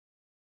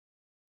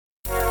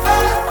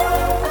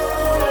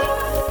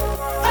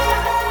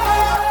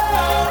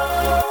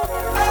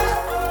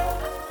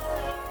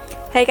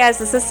Hey guys,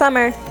 this is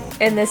Summer.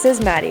 And this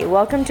is Maddie.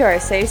 Welcome to our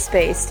safe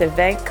space to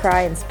vent,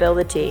 cry, and spill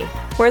the tea.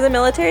 We're the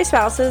military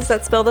spouses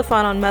that spill the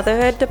fun on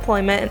motherhood,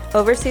 deployment,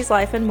 overseas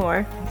life, and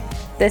more.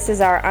 This is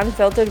our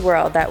unfiltered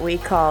world that we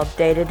call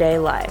day-to-day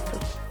life.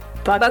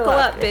 Buckle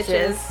up,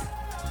 bitches.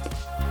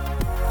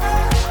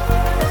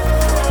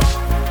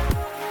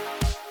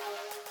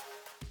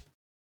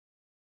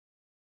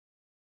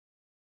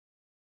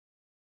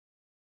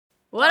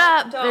 What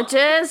up,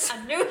 bitches?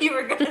 I knew you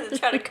were going to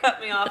try to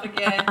cut me off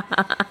again.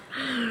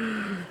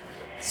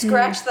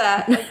 Scratch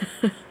that.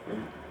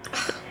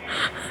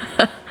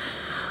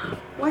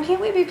 Why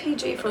can't we be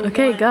PG for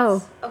Okay, once?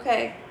 go.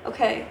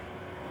 Okay.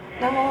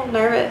 Now I'm all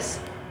nervous.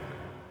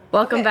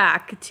 Welcome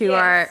back to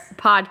our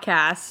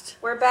podcast.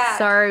 We're back.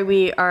 Sorry,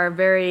 we are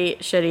very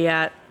shitty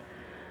at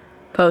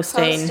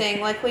posting.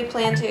 Like we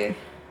plan to.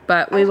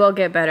 But we will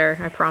get better,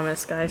 I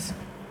promise, guys.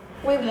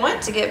 We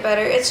want to get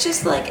better. It's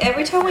just like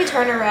every time we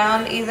turn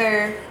around,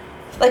 either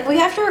like we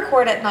have to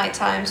record at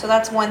nighttime, so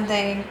that's one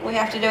thing. We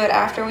have to do it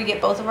after we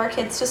get both of our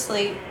kids to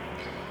sleep.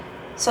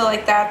 So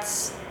like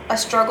that's a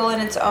struggle in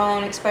its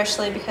own,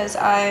 especially because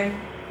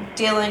I'm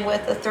dealing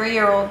with a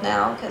 3-year-old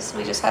now because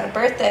we just had a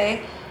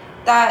birthday,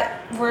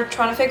 that we're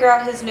trying to figure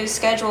out his new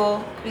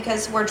schedule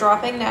because we're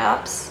dropping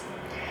naps.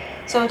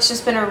 So it's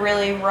just been a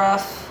really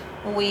rough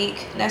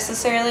week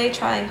necessarily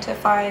trying to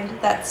find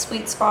that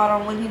sweet spot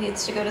on when he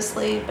needs to go to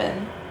sleep.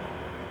 And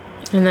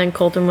then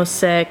Colton was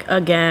sick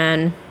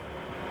again.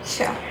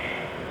 Yeah.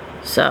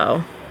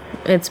 So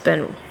it's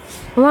been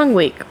a long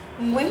week.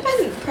 We've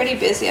been pretty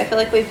busy. I feel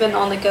like we've been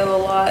on the go a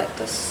lot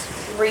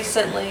this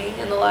recently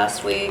in the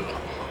last week.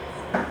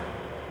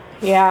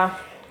 Yeah.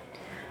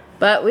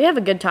 But we have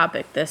a good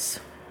topic this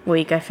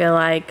week, I feel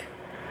like.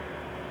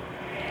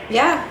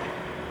 Yeah.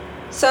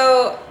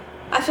 So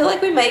I feel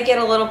like we may get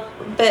a little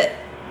bit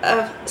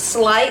of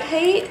slight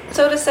hate,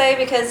 so to say,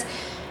 because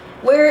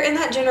we're in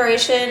that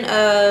generation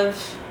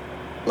of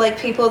like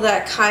people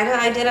that kind of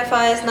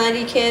identify as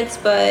 90 kids,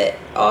 but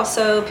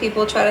also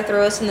people try to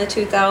throw us in the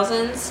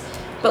 2000s.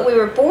 But we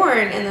were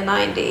born in the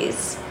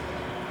 90s.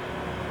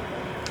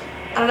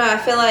 I don't know, I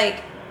feel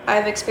like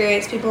I've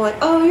experienced people like,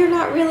 oh, you're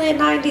not really a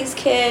 90s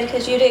kid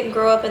because you didn't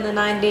grow up in the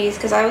 90s,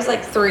 because I was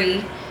like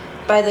 3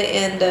 by the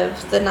end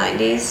of the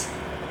 90s.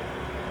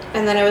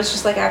 And then I was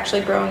just like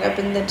actually growing up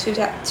in the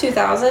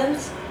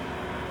 2000s.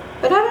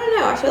 But I don't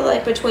know, I feel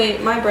like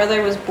between my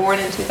brother was born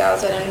in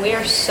 2000 and we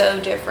are so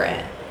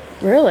different.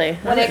 Really?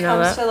 When it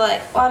comes to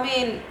like, well, I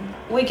mean,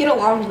 we get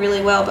along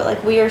really well, but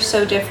like we are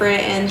so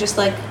different and just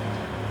like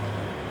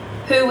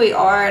who we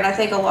are. And I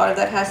think a lot of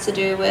that has to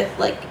do with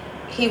like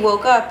he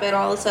woke up and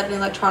all of a sudden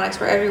electronics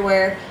were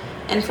everywhere.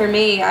 And for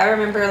me, I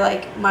remember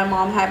like my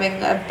mom having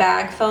a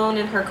bag phone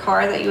in her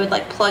car that you would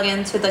like plug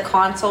into the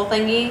console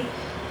thingy,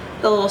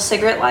 the little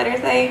cigarette lighter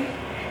thing.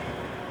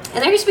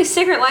 And there used to be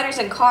cigarette lighters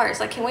in cars.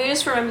 Like, can we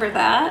just remember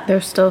that?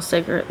 There's still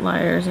cigarette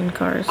lighters in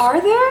cars.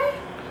 Are there?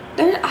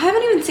 I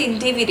haven't even seen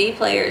DVD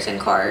players in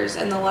cars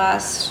in the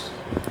last...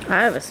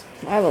 I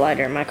have a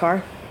lighter in my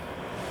car.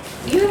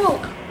 You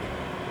have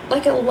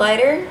like a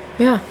lighter?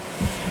 Yeah.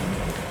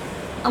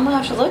 I'm gonna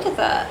have to look at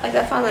that. Like,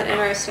 I found that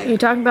interesting. You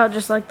talking about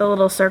just like the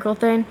little circle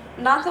thing?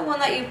 Not the one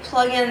that you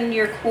plug in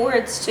your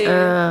cords to.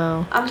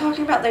 Oh. I'm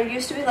talking about there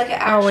used to be like an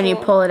actual... Oh, when you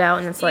pull it out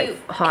and it's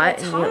like hot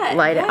and you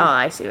light it. Oh,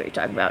 I see what you're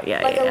talking about.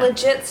 Yeah, like a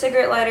legit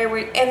cigarette lighter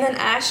and then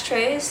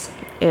ashtrays.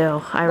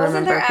 Ew, I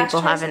remember people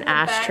ashtrays having in the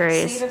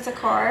ashtrays. Back seat of the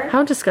car?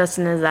 How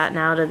disgusting is that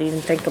now to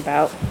even think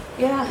about?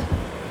 Yeah.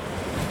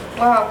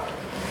 Wow.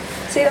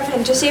 See, I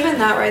mean, just even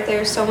that right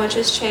there, so much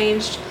has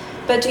changed.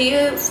 But do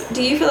you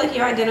feel like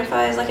you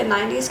identify as like a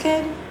 90s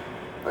kid?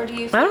 Or do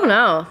you feel I don't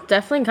know.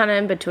 Definitely kind of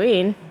in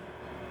between.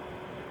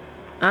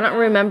 I don't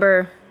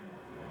remember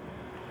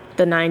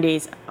the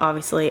 90s,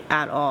 obviously,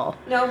 at all.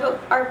 No, but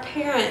our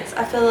parents,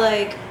 I feel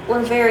like, were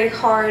very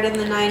hard in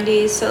the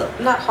 90s. So,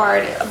 not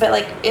hard, but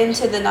like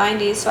into the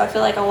 90s. So I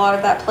feel like a lot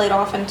of that played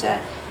off into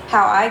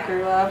how I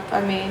grew up.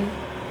 I mean,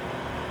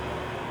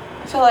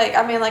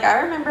 I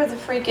remember the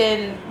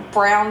freaking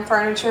brown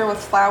furniture with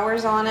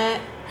flowers on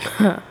it.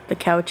 The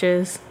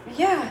couches.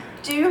 Yeah.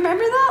 Do you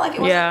remember that? Like,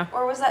 it was, yeah.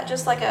 Or was that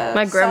just like a...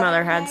 My grandmother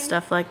Southern had thing?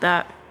 stuff like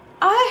that.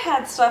 I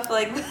had stuff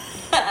like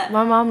that.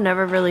 My mom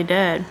never really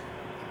did.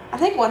 I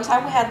think one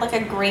time we had like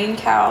a green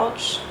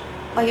couch.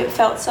 Like, it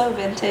felt so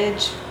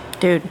vintage.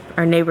 Dude,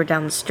 our neighbor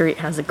down the street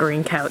has a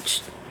green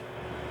couch.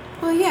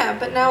 Well, yeah,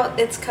 but now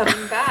it's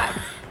coming back.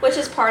 Which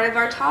is part of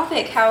our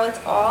topic, how it's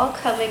all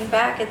coming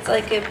back. It's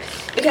like,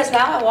 because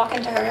now I walk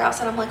into her house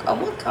and I'm like, oh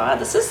my god,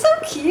 this is so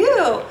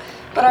cute.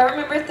 But I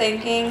remember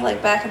thinking,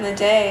 like, back in the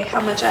day,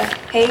 how much I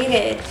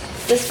hated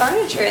this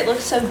furniture. It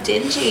looked so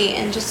dingy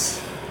and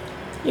just...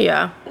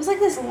 Yeah. It was like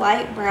this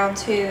light brown,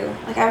 too.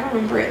 Like, I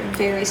remember it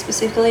very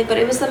specifically, but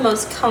it was the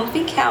most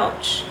comfy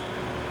couch.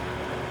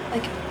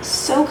 Like,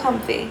 so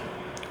comfy.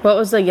 What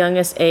was the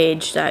youngest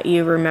age that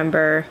you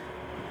remember,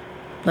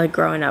 like,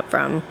 growing up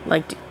from?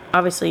 Like,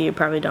 obviously you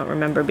probably don't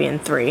remember being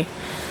 3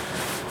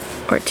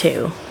 or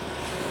 2.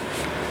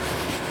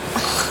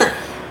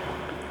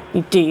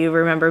 Do you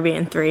remember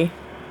being 3?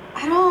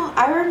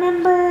 I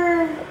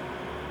remember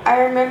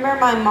I remember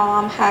my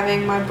mom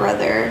having my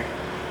brother.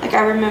 Like,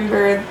 I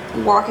remember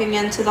walking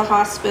into the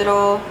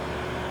hospital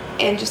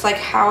and just like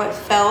how it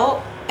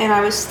felt, and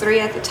I was 3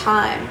 at the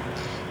time.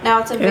 Now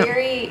it's a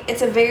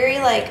very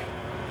like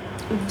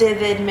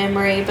vivid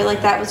memory, but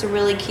like that was a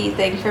really key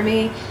thing for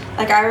me.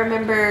 Like, I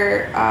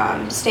remember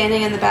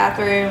standing in the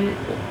bathroom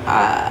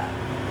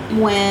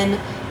when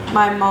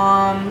my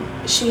mom,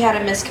 she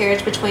had a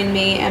miscarriage between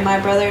me and my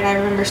brother, and I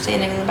remember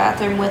standing in the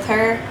bathroom with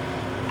her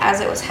as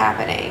it was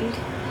happening.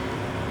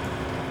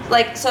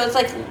 Like, so it's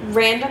like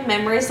random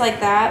memories like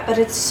that, but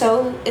it's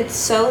so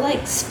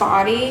like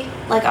spotty.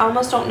 Like, I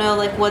almost don't know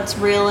like what's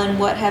real and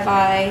what have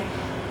I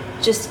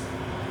just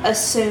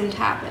assumed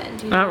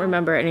happened. You know? I don't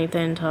remember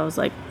anything until I was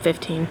like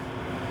 15.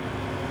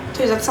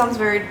 Dude, that sounds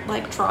very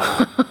like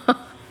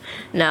trauma.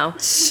 No.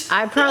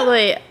 I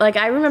probably, like,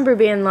 I remember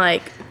being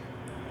like,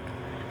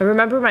 I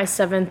remember my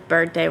 7th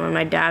birthday when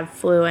my dad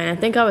flew in. I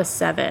think I was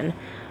 7.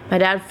 My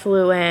dad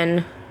flew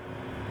in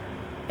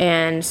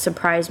and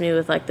surprised me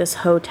with like this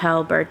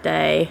hotel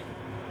birthday.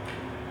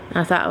 And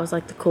I thought I was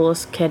like the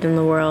coolest kid in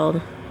the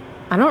world.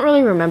 I don't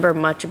really remember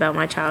much about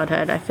my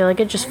childhood. I feel like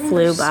it just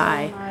flew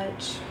by. So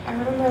much. I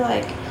remember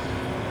like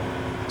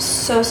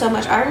so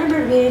much. I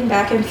remember being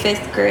back in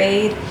 5th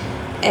grade,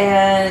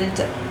 and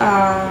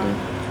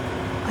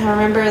I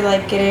remember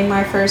like getting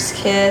my first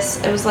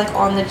kiss. It was like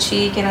on the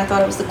cheek, and I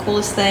thought it was the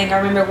coolest thing. I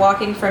remember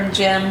walking from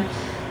gym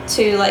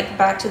to like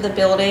back to the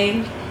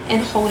building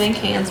and holding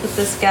hands with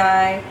this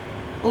guy.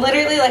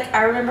 Literally, like,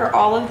 I remember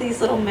all of these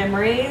little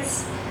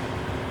memories.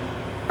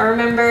 I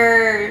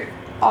remember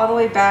all the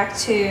way back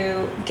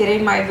to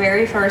getting my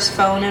very first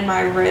phone in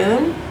my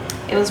room.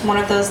 It was one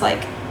of those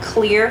like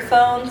clear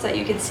phones that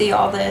you could see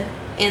all the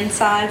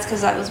insides,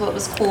 because that was what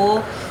was cool.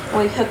 And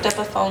we hooked up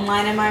a phone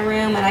line in my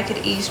room, and I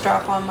could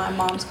eavesdrop on my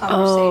mom's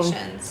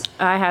conversations.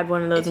 Oh, I had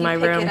one of those in my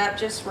room. If you pick it up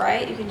just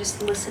right, you can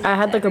just listen. I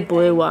had like everything. a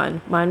blue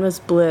one. Mine was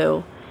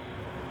blue.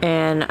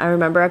 And I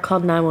remember I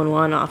called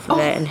 911 off of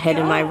it and hid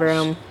in my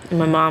room. And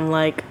my mom,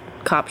 like,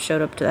 cops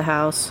showed up to the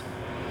house.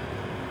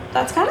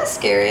 That's kind of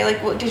scary.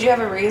 Like, what, did you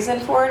have a reason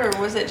for it,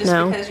 or was it just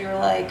because you were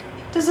like,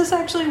 does this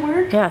actually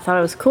work? Yeah, I thought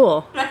it was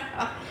cool.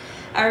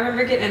 I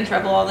remember getting in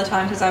trouble all the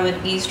time because I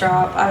would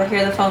eavesdrop. I would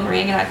hear the phone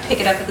ring, and I'd pick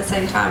it up at the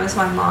same time as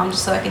my mom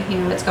just so I can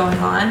hear what's going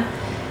on.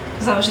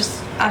 Because I was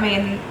just, I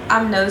mean,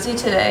 I'm nosy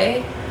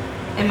today.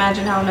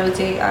 Imagine how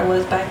nosy I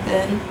was back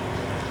then.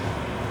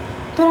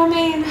 But I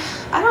mean,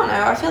 I don't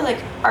know. I feel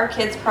like our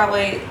kids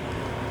probably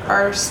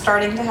are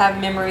starting to have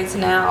memories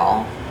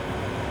now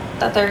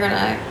that they're going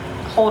to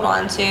hold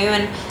on to.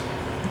 And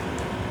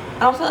I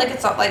don't feel like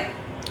it's like,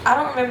 I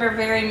don't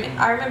remember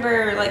I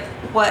remember like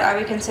what I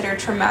would consider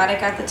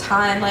traumatic at the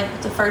time.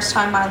 Like the first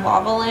time my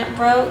lava lamp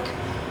broke.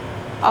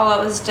 Oh, I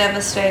was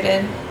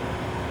devastated.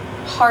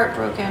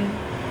 Heartbroken.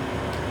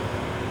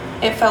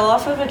 It fell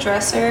off of a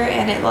dresser,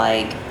 and it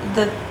like,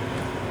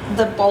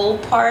 the bowl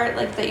part,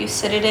 like, that you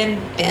sit it in,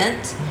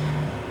 bent.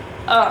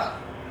 Ugh.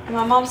 And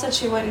my mom said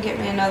she wouldn't get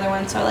me another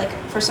one, so, like,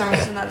 for some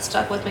reason that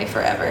stuck with me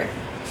forever.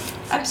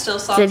 I'm still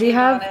salty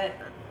about it.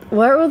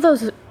 What were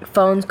those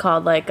phones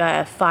called? Like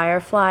a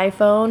Firefly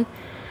phone?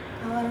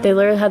 They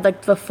literally had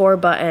like the 4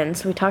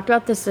 buttons. We talked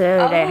about this the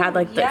other day. It had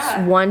like the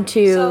 1,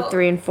 2,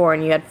 3, and 4,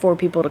 and you had 4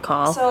 people to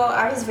call. So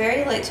I was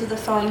very late to the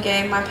phone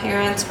game. My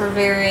parents were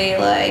very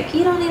like,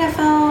 you don't need a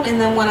phone.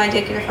 And then when I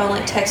did get a phone,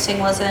 like, texting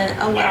wasn't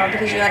allowed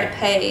because you had to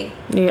pay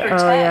per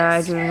text. Yeah,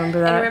 I do remember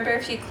that. And I remember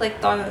if you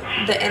clicked on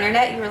the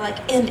internet, you were like,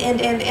 end,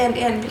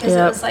 because it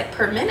was like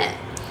per minute.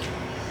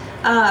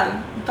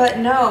 But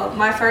no,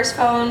 my first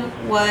phone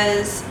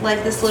was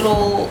like this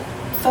little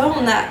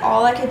phone that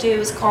all I could do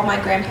was call my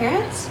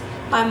grandparents,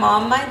 my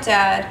mom, my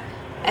dad,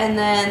 and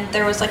then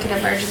there was like an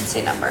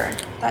emergency number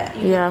that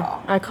you could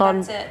call. I called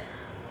That's it.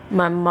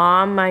 my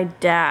mom, my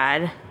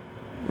dad,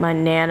 my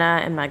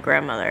Nana, and my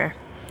grandmother.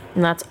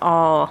 And that's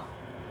all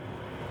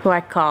who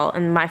I call.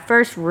 And my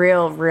first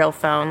real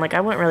phone, like,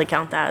 I wouldn't really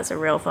count that as a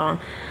real phone,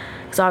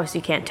 because obviously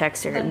you can't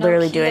text or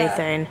literally do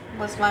anything.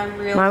 Was my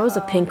real Mine was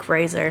a phone. pink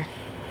Razor.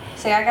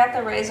 See, I got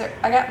the Razor.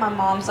 I got my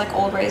mom's like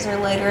old Razor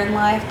later in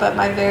life, but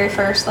my very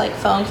first like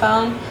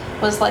phone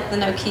was like the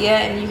Nokia,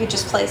 and you could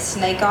just play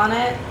Snake on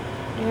it.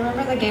 Do you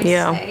remember the game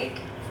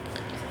Snake?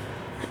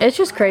 It's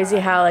just crazy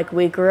how like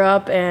we grew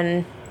up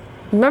and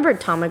remember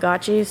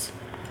Tamagotchis?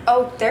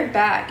 Oh, they're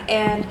back,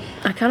 and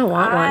I kind of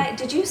want one.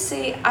 Did you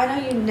see? I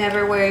know you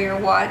never wear your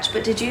watch,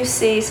 but did you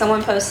see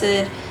someone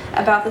posted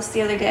about this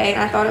the other day,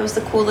 and I thought it was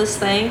the coolest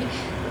thing.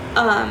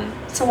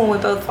 Someone we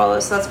both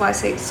follow, so that's why I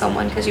say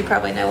someone, because you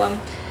probably know him.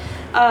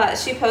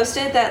 She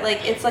posted that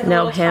like it's like a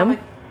little him?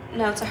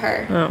 No, it's a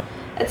her. Oh.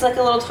 It's like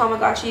a little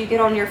Tamagotchi you get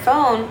on your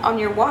phone, on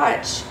your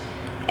watch,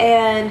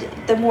 and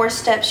the more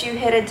steps you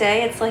hit a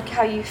day, it's like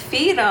how you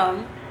feed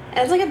them. And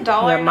it's like $1.99.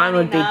 Yeah, mine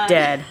would be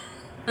dead.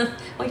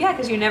 Well, yeah,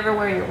 because you never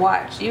wear your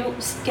watch. You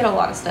get a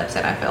lot of steps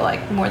in, I feel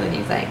like, more than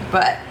you think.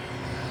 But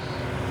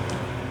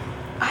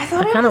I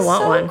thought it was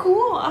so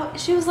cool.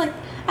 She was like,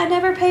 I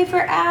never pay for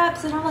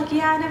apps. And I'm like,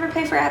 yeah, I never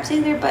pay for apps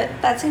either, but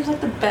that seems like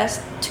the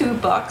best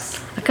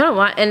 $2. I kind of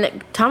want,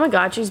 and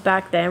Tamagotchis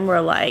back then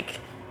were like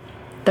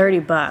 $30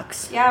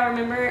 $30. Yeah, I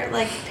remember,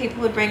 like,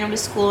 people would bring them to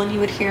school and you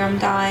would hear them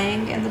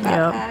dying in the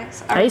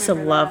backpacks. I used to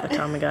remember love that. a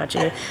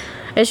Tamagotchi.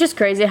 It's just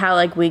crazy how,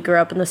 like, we grew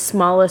up in the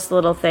smallest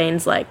little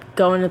things, like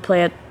going to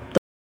play at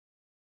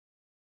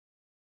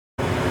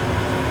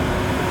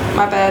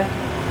My bad.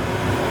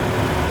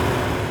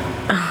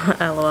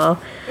 LOL.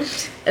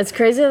 It's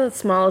crazy that the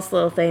smallest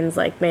little things,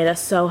 like, made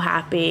us so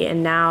happy,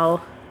 and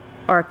now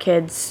our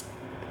kids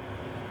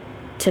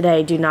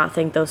today do not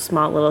think those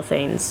small little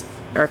things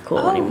are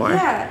cool anymore.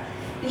 Yeah.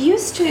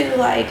 Used to,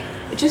 like,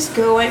 just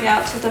going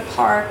out to the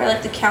park or,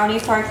 like, the county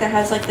park that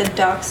has, like, the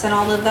ducks and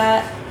all of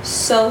that.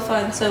 So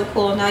fun, so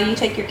cool. Now you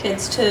take your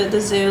kids to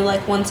the zoo,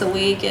 like, once a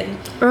week, and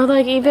Or,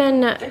 like,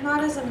 even they're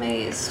not as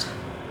amazed.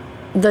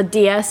 the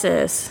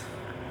DS's.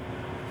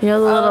 You know,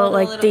 the little,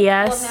 like,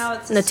 DS, well, now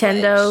it's a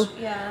Nintendo.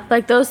 Switch. Yeah.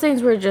 Like, those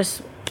things were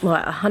just,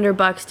 what,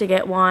 $100 to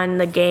get one,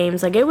 the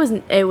games. Like, it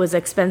was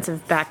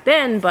expensive back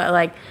then, but,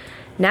 like,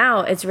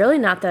 now it's really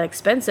not that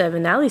expensive,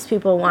 and now these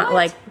people want, What?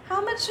 like,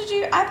 How much did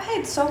you... I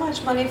paid so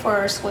much money for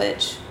our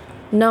Switch.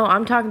 no,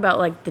 I'm talking about,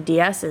 like, the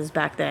DS's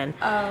back then.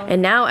 Oh.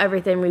 And now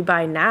everything we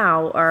buy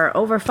now are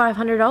over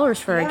 $500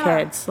 for our Yeah.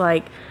 kids.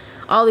 Like,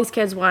 all these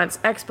kids want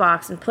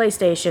Xbox and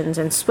PlayStations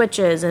and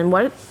Switches and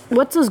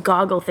what's those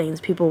goggle things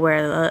people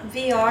wear?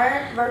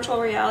 VR, virtual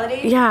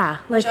reality. Yeah,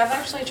 Which like I've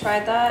actually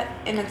tried that,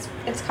 and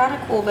it's kind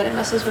of cool, but it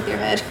messes with your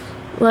head.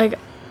 like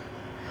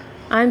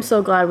I'm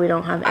so glad we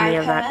don't have any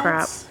of that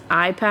crap. iPads?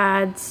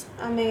 iPads.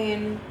 I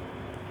mean,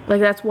 Like,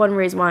 that's one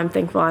reason why I'm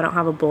thankful I don't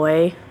have a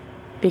boy,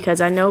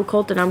 because I know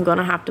Colton I'm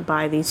gonna have to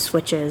buy these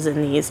Switches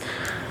and these.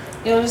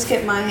 you'll just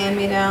get my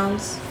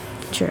hand-me-downs.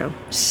 True.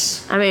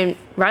 I mean,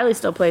 Riley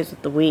still plays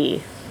with the Wii.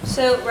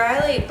 So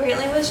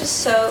Brantley was just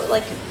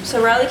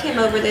so Riley came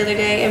over the other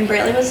day, and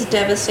Brantley was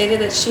devastated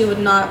that she would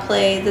not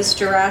play this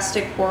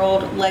Jurassic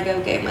World Lego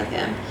game with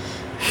him.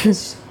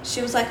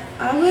 She was like,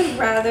 I would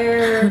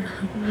rather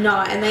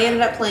not, and they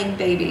ended up playing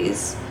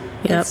Babies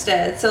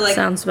instead. So, like,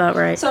 Sounds about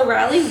right. so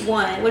Riley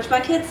won, which my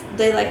kids,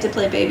 they like to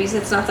play Babies.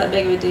 It's not that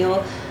big of a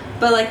deal,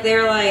 but, like,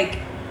 they're like,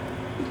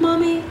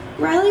 Mommy,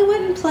 Riley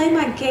wouldn't play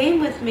my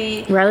game with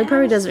me. Riley And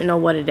probably I was- doesn't know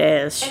what it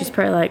is. She's and-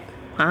 probably like,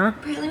 huh?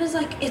 Brantley was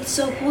like, it's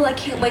so cool, I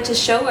can't wait to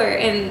show her,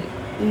 and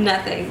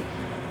nothing.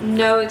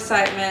 No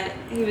excitement.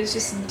 He was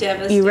just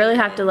devastated. You really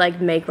have to,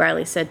 like, make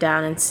Riley sit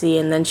down and see,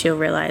 and then she'll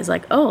realize,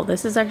 like, oh,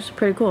 this is actually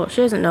pretty cool.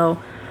 She doesn't know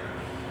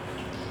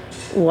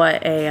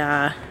what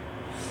a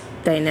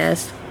thing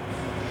is.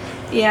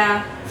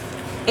 Yeah.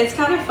 It's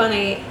kind of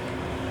funny.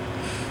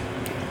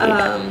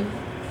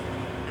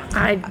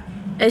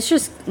 It's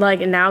just, like,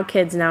 now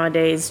kids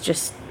nowadays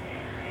just,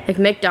 like,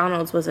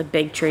 McDonald's was a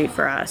big treat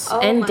for us. Oh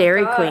And my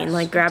Dairy gosh. Queen,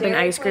 like, grabbing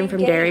Dairy ice cream Queen,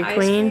 from Dairy getting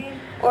ice Queen cream,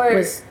 or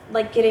was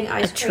like getting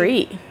ice a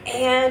cream treat.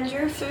 and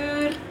your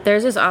food.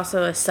 There's this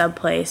also a sub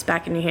place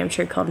back in New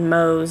Hampshire called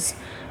Moe's.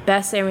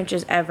 Best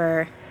sandwiches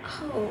ever.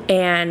 Oh.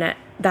 And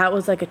that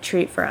was like a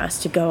treat for us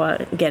to go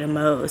out and get a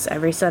Moe's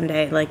every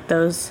Sunday. Like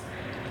those.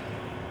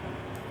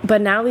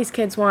 But now these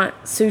kids want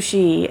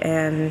sushi,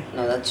 and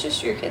No, that's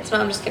just your kids. No,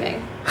 I'm just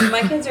kidding.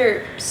 My kids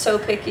are so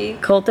picky.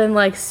 Colton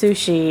likes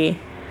sushi.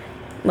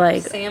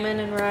 Like, Salmon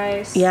and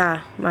rice.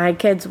 yeah, my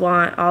kids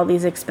want all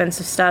these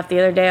expensive stuff. The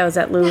other day I was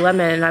at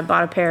Lululemon and I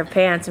bought a pair of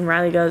pants, and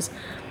Riley goes,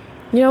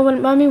 you know,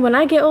 Mommy, when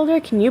I get older,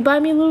 can you buy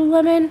me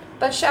Lululemon?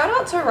 But shout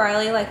out to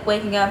Riley, like,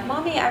 waking up.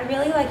 Mommy, I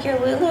really like your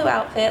Lulu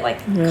outfit. Like,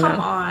 Yeah. come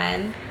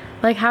on.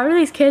 Like, how do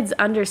these kids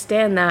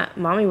understand that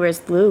Mommy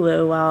wears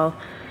Lulu well?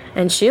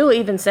 And she'll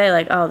even say,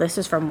 like, oh, this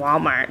is from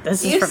Walmart.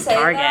 This is You from say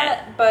Target.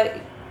 that, but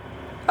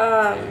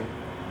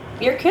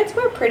your kids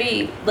wear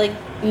pretty, like,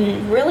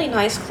 really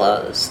nice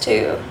clothes,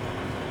 too.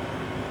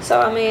 So,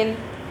 I mean,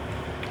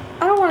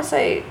 I don't want to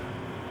say...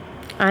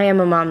 I am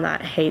a mom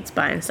that hates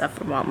buying stuff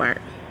from Walmart.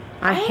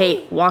 I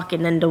hate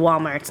walking into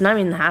Walmart. It's not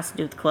even that has to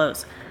do with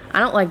clothes. I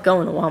don't like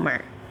going to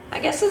Walmart. I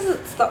guess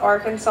it's the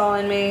Arkansas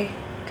in me.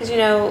 Because, you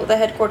know, the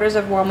headquarters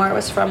of Walmart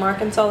was from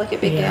Arkansas. Like,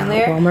 it began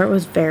there. Walmart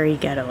was very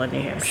ghetto in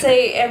New Hampshire.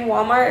 See, and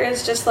Walmart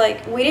is just,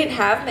 like... We didn't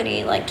have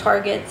many, like,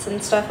 Targets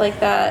and stuff like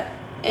that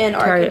in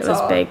Target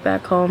Arkansas. was big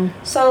back home.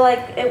 So, like,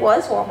 it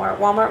was Walmart.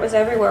 Walmart was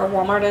everywhere.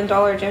 Walmart and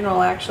Dollar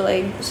General,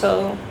 actually.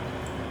 So...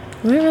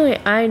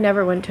 I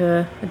never went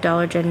to a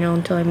Dollar General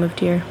until I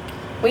moved here.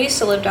 We used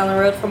to live down the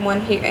road from one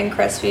here in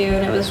Crestview,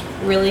 and it was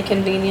really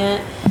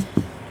convenient.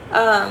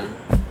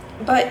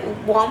 But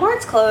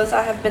Walmart's clothes,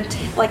 I have been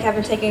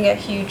taking a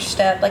huge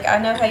step. Like, I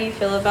know how you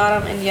feel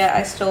about them, and yet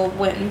I still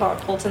went and bought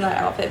Colton that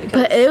outfit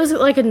because But it was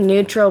like a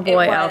neutral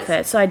boy was.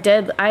 outfit. So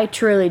I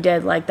truly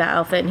did like that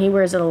outfit, and he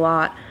wears it a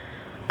lot.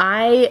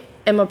 I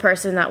am a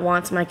person that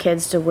wants my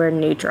kids to wear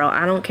neutral.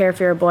 I don't care if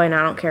you're a boy, and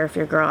I don't care if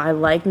you're a girl. I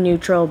like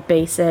neutral,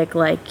 basic,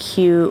 like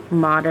cute,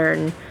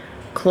 modern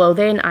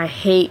clothing. I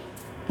hate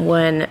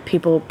when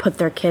people put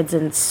their kids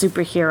in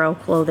superhero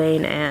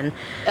clothing and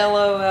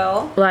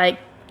LOL. like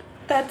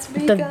That's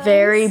me, the guys.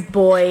 very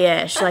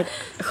boyish. Like,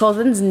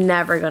 Colton's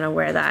never gonna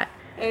wear that.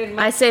 Dude,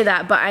 I say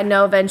that, but I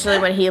know eventually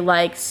when he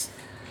likes,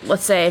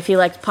 let's say if he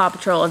likes Paw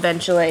Patrol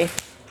eventually.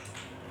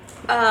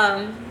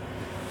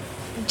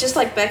 just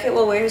like Beckett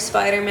will wear his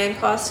Spider-Man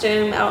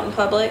costume out in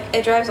public.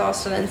 It drives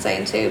Austin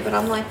insane too, but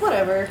I'm like,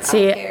 whatever.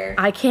 See, I don't care.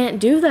 I can't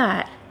do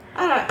that.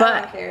 I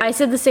But don't care. I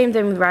said the same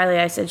thing with Riley.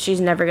 I said she's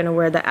never gonna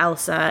wear the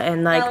Elsa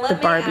and like Now, the let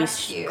me Barbie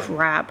ask you.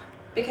 crap.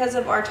 Because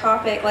of our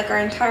topic, like our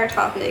entire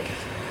topic,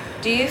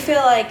 do you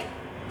feel like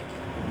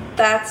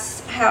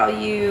that's how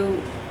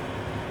you,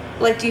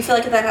 like, do you feel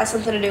like that has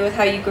something to do with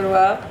how you grew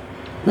up?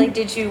 Like,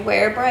 did you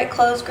wear bright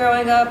clothes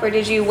growing up, or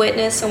did you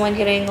witness someone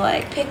getting,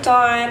 like, picked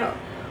on?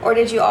 Or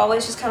did you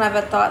always just kind of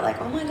have a thought,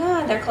 like, oh my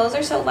god, their clothes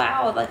are so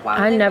loud, like,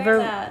 why would they wear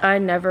that? I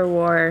never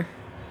wore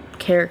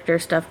character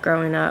stuff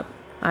growing up.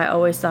 I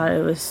always thought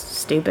it was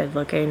stupid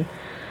looking.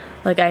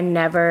 Like, I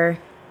never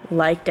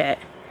liked it.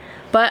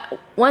 But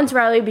once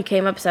Riley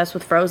became obsessed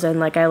with Frozen,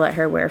 like, I let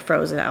her wear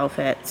Frozen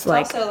outfits. It's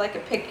like, also like a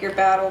pick your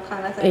battle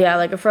kind of thing. yeah,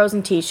 like a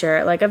Frozen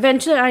t-shirt. Like,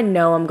 eventually I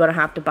know I'm going to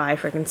have to buy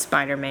freaking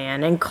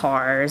Spider-Man and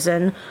Cars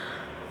and,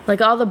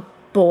 like, all the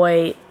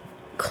boy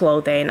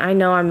clothing. I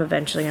know I'm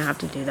eventually going to have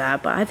to do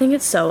that, but I think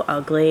it's so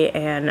ugly,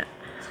 and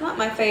It's not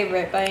my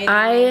favorite by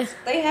any means.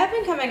 They have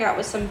been coming out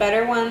with some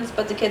better ones,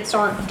 but the kids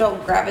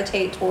don't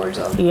gravitate towards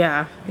them.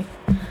 yeah,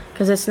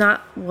 because it's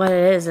not what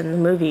it is in the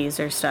movies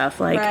or stuff.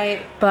 Like,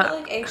 Right. but I feel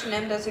like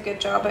H&M does a good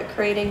job at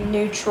creating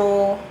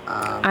neutral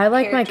I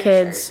like my character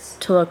kids shirts.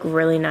 to look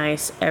really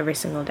nice every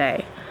single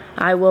day.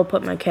 I will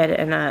put my kid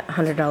in a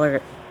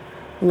 $100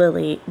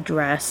 Lily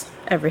dress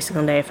every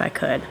single day if I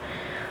could.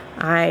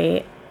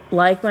 I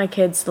like my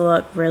kids to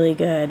look really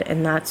good,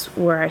 and that's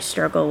where I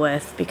struggle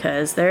with,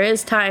 because there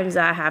is times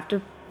that I have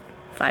to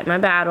fight my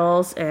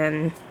battles,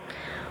 and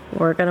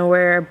we're gonna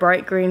wear a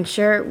bright green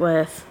shirt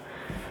with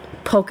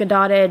polka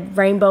dotted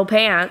rainbow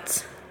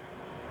pants.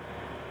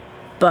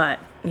 But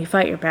you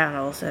fight your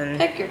battles, and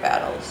Pick your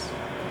battles.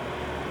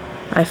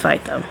 I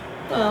fight them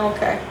Oh,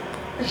 okay.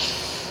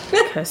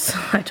 because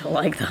I don't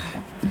like them.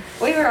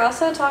 We were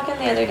also talking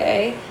the other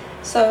day.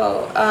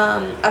 So,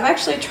 I've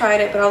actually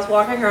tried it, but I was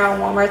walking around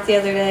Walmart the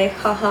other day.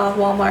 Haha,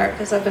 Walmart,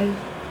 because I've been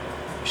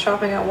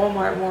shopping at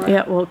Walmart more.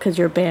 Yeah, well, because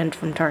you're banned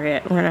from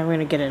Target. We're not going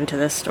to get into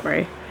this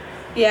story.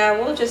 Yeah,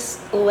 we'll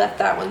just let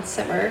that one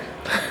simmer.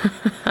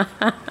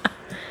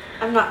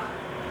 I'm not.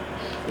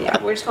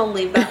 Yeah, we're just gonna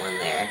leave that one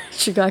there.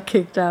 She got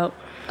kicked out.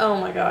 Oh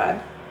my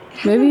god.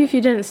 Maybe if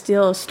you didn't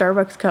steal a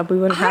Starbucks cup, we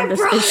wouldn't have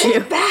this issue.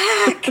 It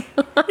back.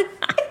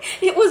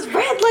 It was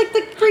red like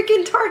the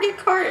freaking Target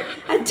cart.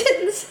 I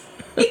didn't see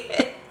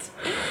it.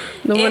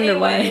 No wonder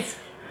why. Anyways,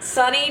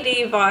 Sunny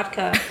D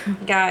vodka,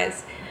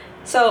 guys.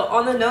 So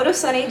on the note of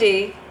Sunny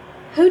D,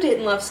 who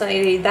didn't love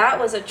Sunny D? That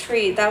was a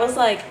treat. That was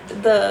like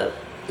the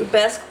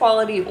best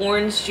quality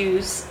orange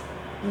juice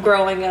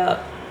growing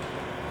up.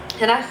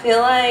 And I feel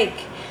like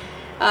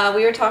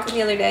we were talking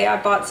the other day.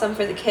 I bought some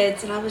for the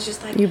kids, and I was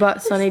just like, You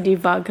bought Sunny D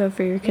vodka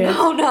for your kids?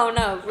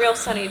 No, real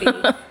Sunny D.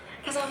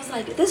 Because I was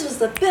like, this was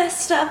the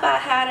best stuff I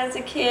had as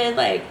a kid.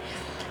 Like,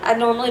 I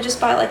normally just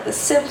buy like the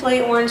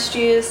Simply orange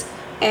juice,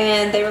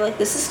 and they were like,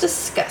 this is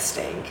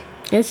disgusting.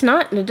 It's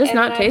not. It does And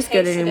not then I taste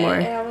good tasted it, anymore.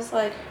 and I was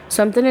like,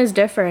 Something is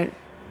different.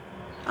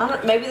 I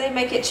don't. Maybe they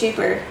make it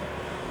cheaper,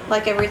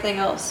 like everything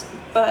else.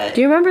 But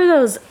Do you remember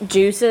those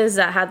juices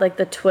that had like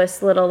the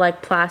twist little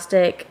like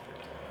plastic?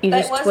 You that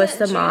just wasn't twist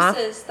them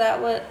juices. off.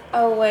 That was.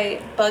 Oh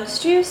wait, Bugs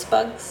juice,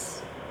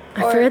 Bugs.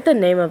 I forget the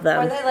name of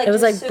them. Or they like It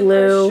was just like super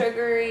blue.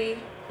 sugary,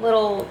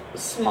 little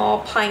small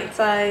pint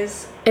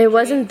size. It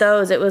wasn't treats?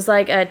 those. It was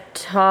like a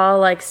tall,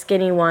 like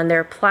skinny one. They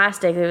were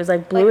plastic. It was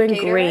like blue Like and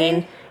green.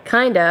 Gatorade?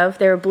 Kind of.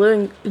 They were blue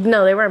and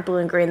no, they weren't blue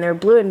and green. They were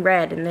blue and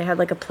red, and they had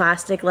like a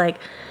plastic like.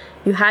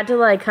 You had to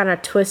like kind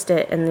of twist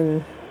it, and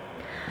then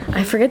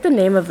I forget the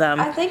name of them.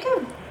 I think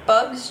of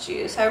Bugs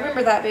juice. I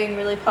remember that being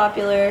really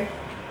popular.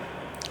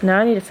 Now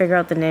I need to figure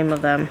out the name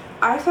of them.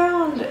 I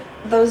found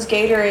those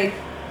Gatorade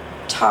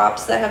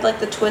tops that have like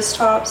the twist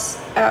tops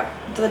at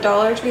the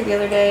Dollar Tree the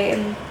other day,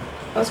 and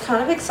I was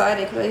kind of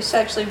excited because I used to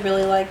actually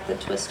really like the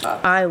twist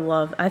tops.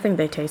 I think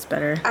they taste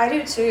better. I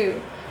do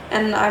too,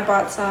 and I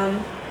bought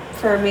some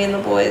for me and the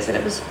boys, and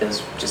it was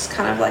just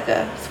kind of like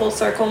a full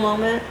circle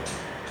moment.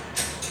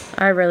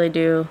 I really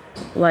do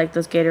like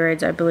those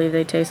Gatorades. I believe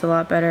they taste a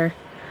lot better.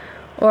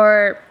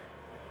 Or,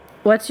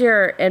 what's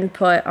your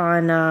input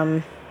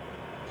on,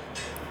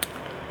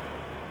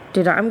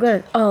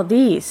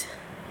 these.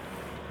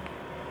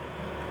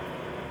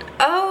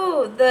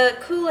 Oh, the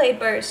Kool-Aid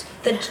burst,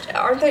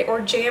 aren't they,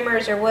 or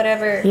jammers or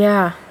whatever?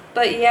 Yeah.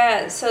 But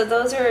yeah, so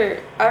those are,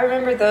 I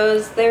remember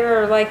those. They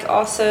were like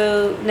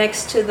also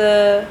next to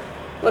the,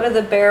 what are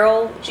the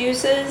barrel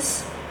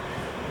juices?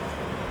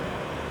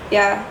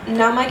 Yeah,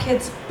 now my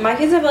kids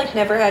have like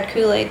never had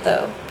Kool-Aid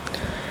though.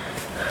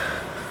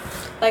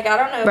 Like, I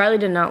don't know. Riley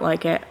did not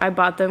like it. I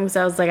bought them because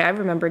I was like, I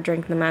remember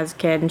drinking them as a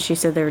kid, and she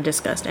said they were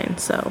disgusting,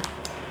 so.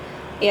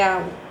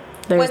 Yeah.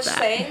 There's Which, that.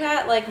 saying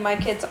that, like, my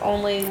kids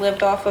only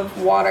lived off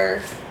of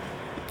water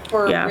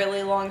for Yeah. a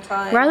really long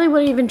time. Riley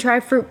wouldn't even try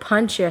fruit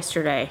punch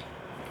yesterday.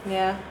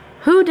 Yeah.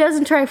 Who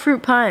doesn't try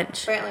fruit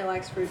punch? Brantley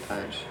likes fruit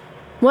punch.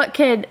 What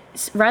kid?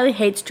 Riley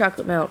hates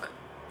chocolate milk.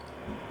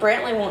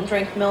 Brantley won't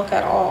drink milk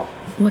at all.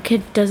 What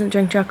kid doesn't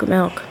drink chocolate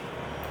milk?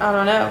 I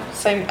don't know.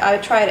 Same. I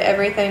tried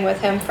everything with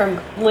him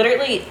from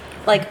literally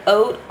like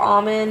oat,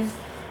 almond,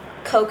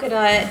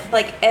 coconut,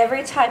 like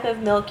every type of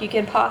milk you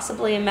can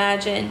possibly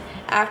imagine.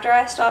 After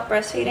I stopped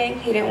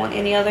breastfeeding, he didn't want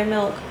any other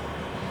milk.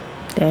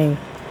 Dang.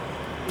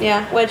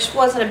 Yeah, which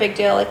wasn't a big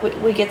deal. Like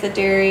we get the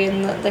dairy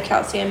and the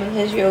calcium in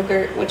his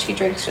yogurt, which he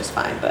drinks just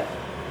fine. But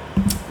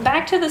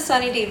back to the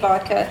Sunny D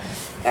vodka,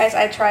 guys.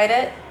 I tried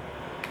it.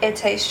 It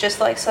tastes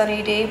just like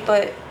Sunny D,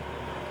 but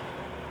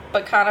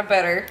kind of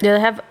better. Do they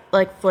have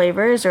like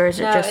flavors, or is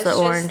it No, just the it's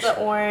orange? just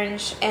the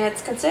orange, and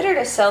it's considered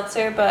a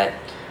seltzer, but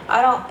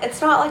I don't.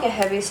 It's not like a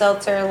heavy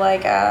seltzer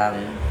like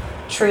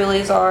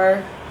Truly's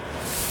are.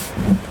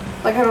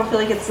 Like I don't feel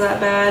like it's that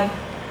bad.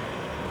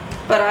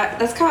 But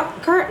that's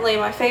currently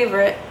my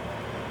favorite.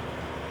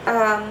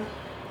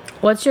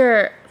 What's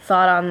your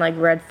thought on like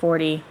Red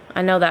 40?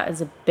 I know that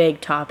is a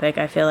big topic.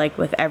 I feel like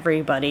with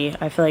everybody,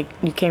 I feel like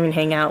you can't even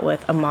hang out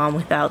with a mom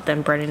without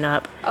them bringing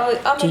up.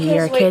 Do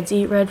your kids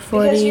eat Red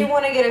 40? Because you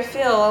want to get a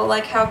feel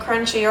like how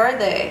crunchy are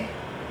they,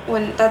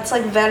 when that's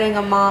like vetting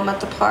a mom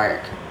at the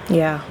park.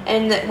 Yeah.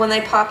 And when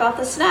they pop out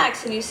the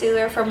snacks and you see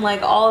they're from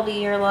like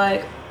Aldi, you're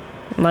like,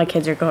 my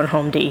kids are going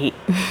home to eat.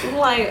 I'm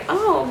like,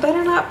 oh,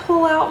 better not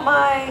pull out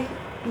my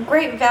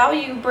Great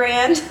Value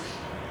brand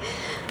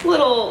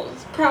little,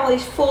 probably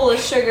full of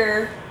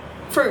sugar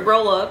fruit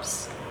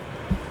roll-ups.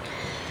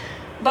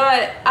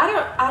 But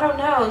I don't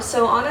know.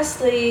 So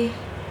honestly,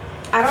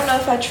 I don't know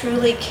if I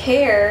truly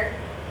care.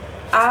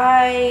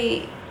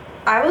 I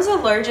was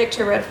allergic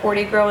to Red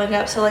 40 growing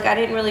up, so like I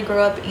didn't really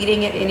grow up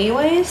eating it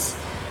anyways.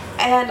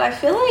 And I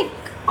feel like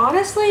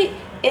honestly,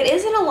 it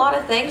isn't a lot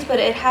of things, but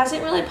it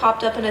hasn't really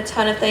popped up in a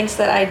ton of things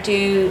that I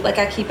do, like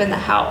I keep in the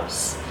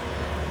house.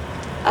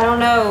 I don't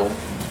know.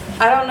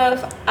 I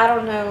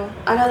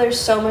know there's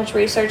so much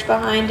research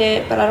behind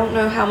it, but I don't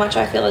know how much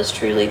I feel is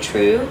truly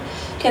true,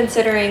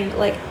 considering,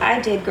 like,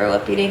 I did grow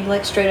up eating,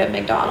 like, straight up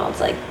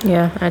McDonald's. Like,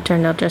 yeah, I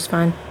turned out just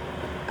fine.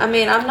 I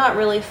mean, I'm not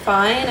really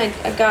fine.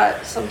 I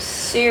got some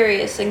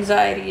serious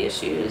anxiety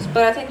issues,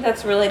 but I think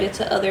that's related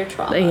to other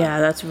trauma. Yeah,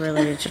 that's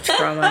related to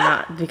trauma,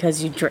 not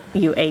because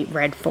you ate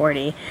Red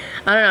 40.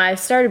 I don't know. I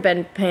started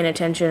been paying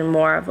attention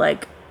more of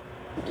like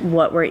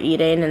what we're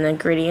eating and the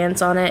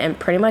ingredients on it, and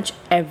pretty much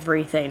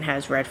everything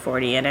has Red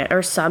 40 in it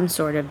or some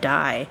sort of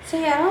dye. So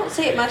yeah, I don't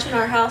see it much in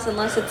our house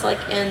unless it's like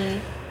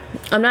in.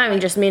 I'm not even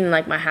just meaning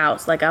like my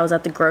house. Like I was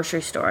at the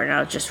grocery store and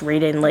I was just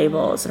reading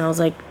labels and I was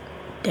like,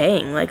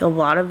 dang, like a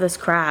lot of this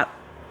crap,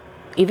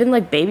 even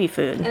like baby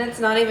food. And it's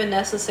not even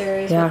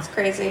necessary, so it's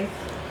crazy.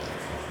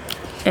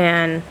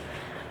 And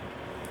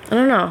I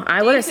don't know.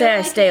 I wouldn't say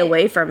I stay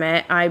away from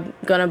it. I'm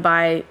gonna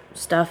buy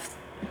stuff.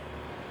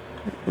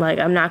 Like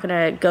I'm not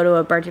gonna go to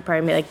a birthday party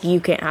and be like, you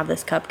can't have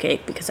this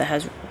cupcake because it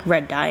has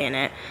red dye in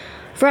it.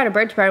 If we're at a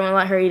birthday party, I want to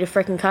let her eat a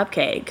freaking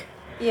cupcake.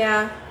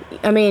 Yeah.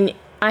 I mean,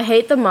 I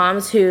hate the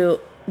moms who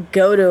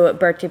go to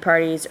birthday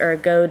parties or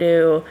go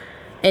to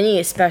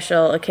any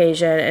special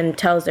occasion and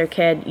tells their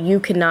kid, you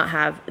cannot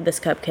have this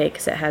cupcake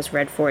because it has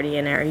Red 40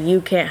 in it, or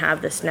you can't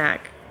have the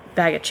snack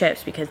bag of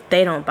chips because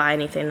they don't buy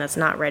anything that's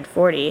not Red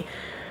 40.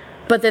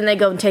 But then they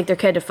go and take their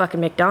kid to fucking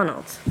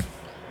McDonald's.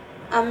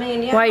 I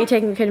mean, yeah. Why are you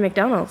taking your kid to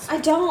McDonald's? I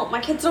don't.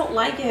 My kids don't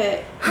like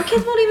it. My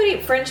kids won't even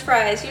eat French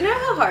fries. You know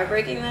how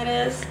heartbreaking that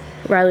is?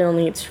 Riley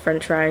only eats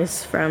French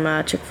fries from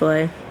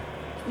Chick-fil-A.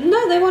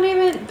 No, they won't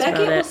even.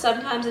 Beckett will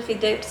sometimes if he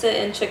dips it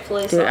in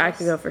Chick-fil-A sauce. Dude, I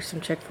could go for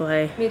some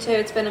Chick-fil-A. Me too.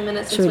 It's been a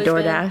minute since Should we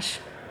we've DoorDash?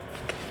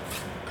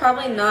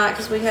 Probably not,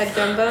 because we had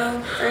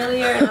gumbo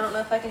earlier, and I don't know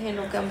if I can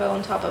handle gumbo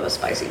on top of a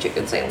spicy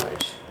chicken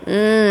sandwich. But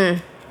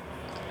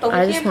we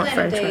I can just want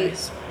plan a French date.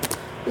 fries.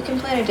 We can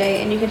plan a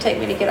date, and you can take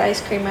me to get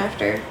ice cream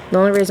after. The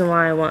only reason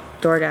why I want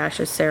DoorDash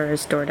is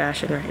Sarah's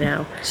DoorDashing right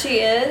now. She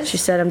is? She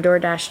said, I'm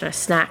DoorDashing a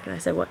snack. And I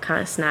said, what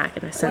kind of snack?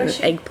 And I sent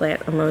an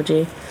eggplant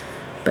emoji.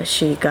 But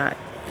she got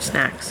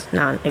snacks,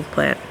 not an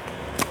eggplant.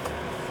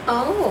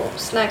 Oh,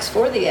 snacks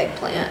for the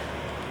eggplant.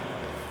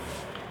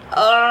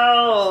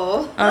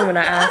 Oh. I'm going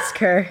to ask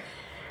her.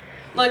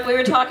 Look, we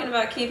were talking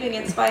about keeping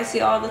it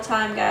spicy all the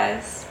time,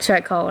 guys. Should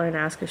I call her and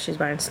ask if she's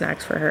buying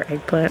snacks for her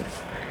eggplant?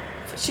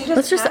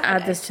 Let's just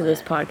add this to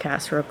this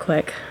podcast real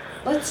quick.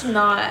 Let's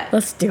not.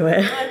 Let's do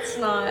it. Let's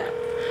not.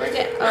 We're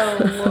getting.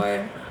 Oh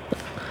Lord.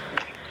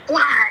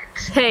 What?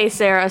 Hey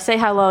Sarah, say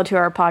hello to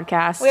our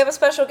podcast. We have a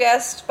special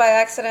guest by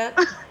accident.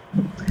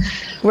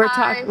 We're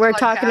Hi,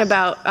 talking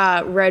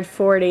about Red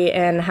 40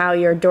 and how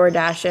you're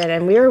DoorDashing,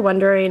 and we were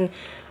wondering.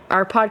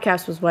 Our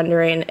podcast was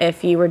wondering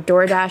if you were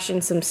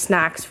DoorDashing some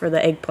snacks for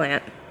the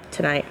eggplant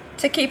tonight.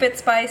 To keep it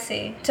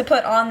spicy, to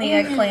put on the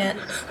eggplant.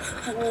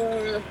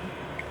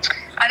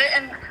 I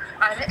didn't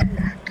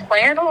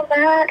plan on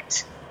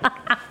that.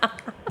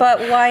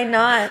 But why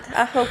not?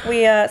 I hope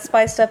we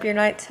spiced up your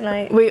night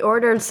tonight. We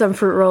ordered some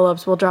fruit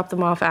roll-ups. We'll drop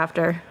them off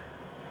after.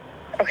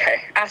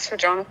 Okay, ask for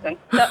Jonathan.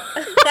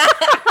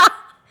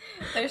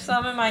 There's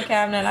some in my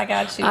cabinet. I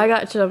got you. I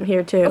got some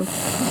here too.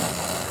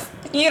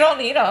 You don't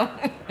need them.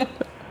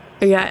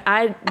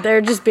 Yeah, they're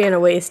just being a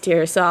waste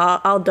here, so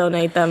I'll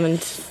donate them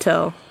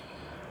until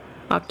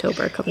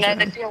October comes No, around.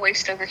 they'd be a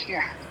waste over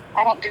here.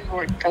 I don't do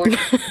Lord 40.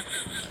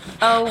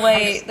 Oh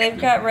wait, they've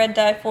got red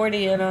dye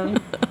 40 in them.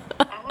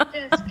 I'm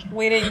just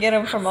We didn't get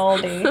them from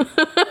Aldi.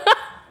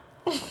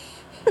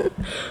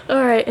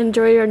 All right,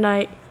 enjoy your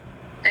night.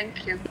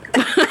 thank you.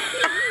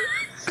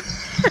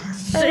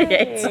 She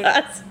hates Hey.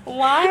 us.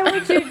 Why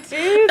would you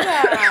do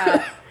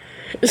that?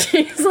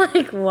 She's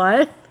like,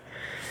 what?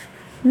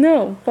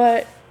 No,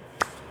 but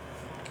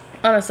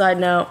on a side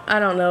note, I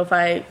don't know if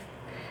I.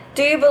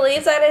 Do you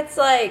believe that it's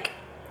like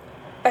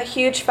a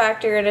huge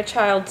factor in a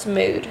child's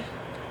mood?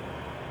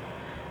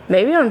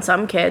 Maybe on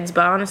some kids,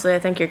 but honestly, I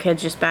think your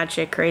kid's just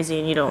batshit crazy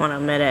and you don't want to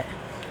admit it.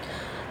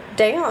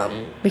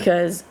 Damn.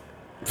 Because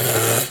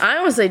I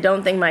honestly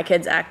don't think my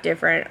kids act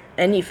different.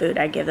 Any food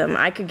I give them,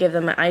 I could give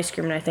them an ice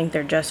cream and I think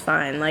they're just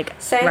fine. Like,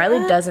 Say Riley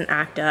that? doesn't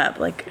act up.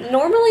 Like,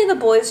 Normally the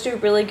boys do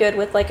really good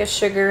with like a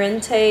sugar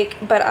intake,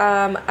 but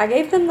I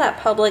gave them that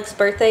Publix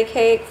birthday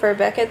cake for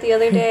Beckett the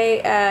other day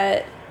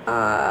at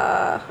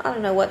I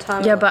don't know what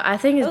time. yeah, but I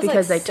think It it's was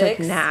because like they took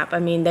 6. nap. I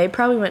mean, they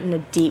probably went in a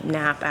deep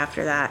nap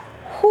after that.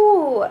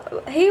 Whew,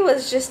 he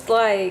was just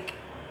like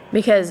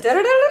Because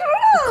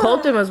da-da-da-da-da.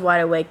 Colton was wide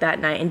awake that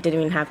night and didn't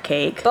even have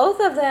cake. Both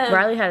of them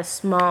Riley had a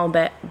small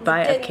bite of didn't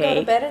go to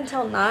cake. bed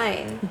until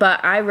 9.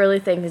 But I really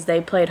think is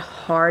they played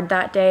hard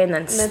that day and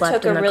then then slept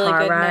took in a the really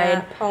car good ride.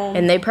 nap home.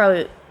 And they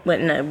probably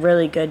went in a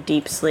really good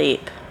deep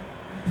sleep.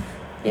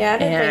 Yeah, I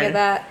didn't think of And-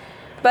 that.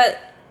 But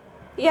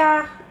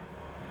yeah,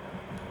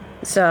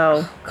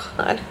 So,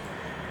 God.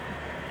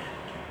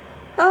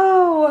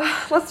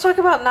 Oh, let's talk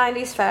about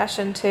 90s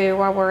fashion too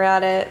while we're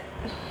at it.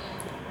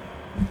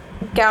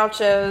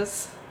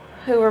 Gauchos.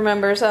 Who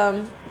remembers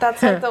them?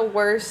 That's like the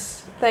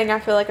worst thing I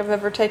feel like I've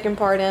ever taken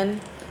part in.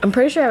 I'm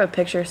pretty sure I have a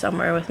picture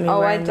somewhere with me Oh, I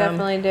wearing them.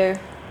 definitely do.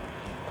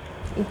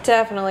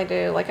 Definitely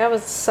do. Like, I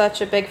was such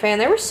a big fan.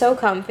 They were so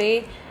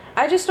comfy.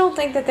 I just don't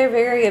think that they're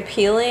very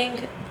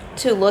appealing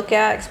to look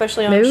at,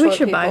 especially on Maybe we short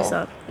should buy people.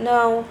 some.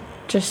 No.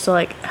 Just to,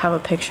 like, have a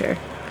picture.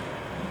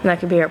 And that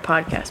could be our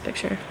podcast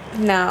picture.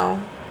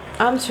 No.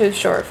 I'm too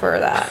short for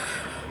that.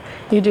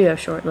 You do have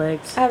short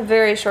legs. I have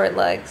very short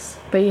legs.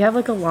 But you have,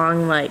 like, a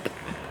long, like,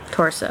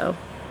 torso.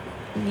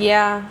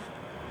 Yeah.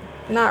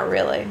 Not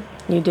really.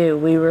 You do.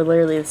 We were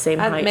literally the same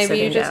height Maybe you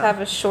sitting just down.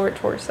 have a short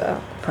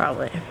torso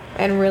Probably.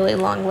 and really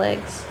long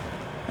legs.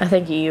 I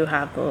think you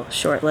have the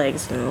short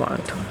legs and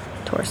long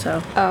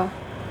torso. Oh.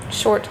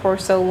 Short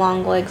torso,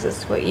 long legs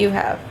is what you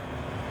have.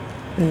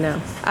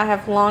 No. I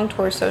have long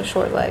torso,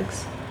 short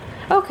legs.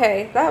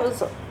 Okay, that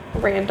was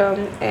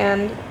random,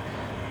 and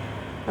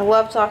I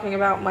love talking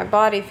about my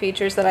body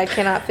features that I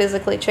cannot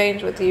physically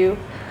change with you,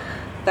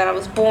 that I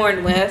was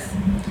born with.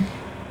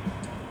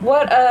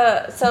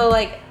 So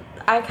like,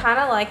 I kind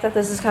of like that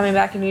this is coming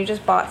back and you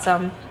just bought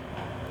some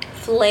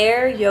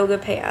flare yoga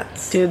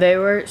pants. Dude, they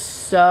were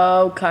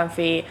so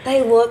comfy.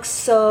 They look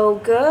so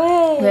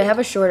good. They have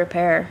a shorter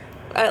pair.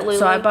 At Lulu.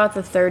 So I bought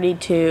the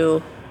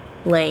 32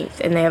 length,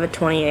 and they have a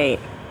 28.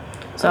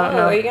 So I don't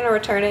know. Are you gonna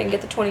return it and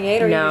get the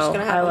 28, or are you just No,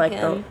 gonna I have like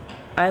them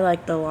I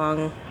like the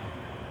long.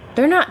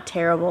 They're not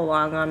terrible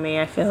long on me,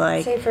 I feel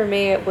like. Say for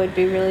me, it would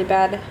be really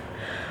bad.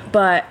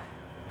 But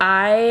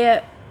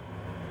I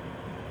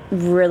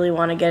really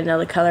want to get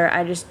another color.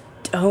 I just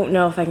don't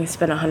know if I can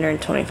spend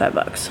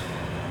 $125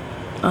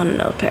 on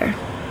another pair.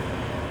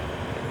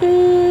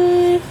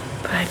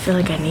 But I feel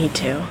like I need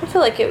to. I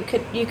feel like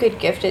you could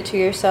gift it to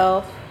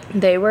yourself.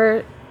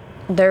 They're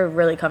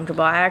really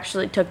comfortable. I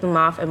actually took them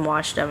off and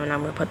washed them, and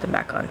I'm gonna put them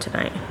back on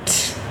tonight.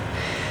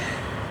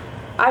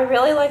 I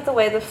really like the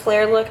way the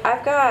flare look.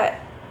 I've got,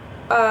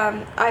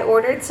 I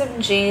ordered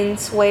some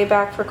jeans way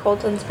back for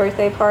Colton's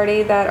birthday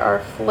party that are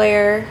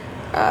flare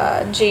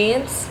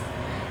jeans,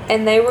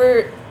 and they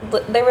were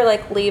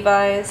like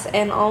Levi's,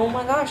 and oh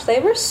my gosh, they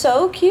were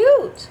so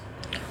cute.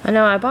 I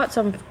know, I bought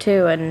some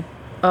too, and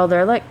oh,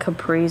 they're like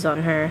capris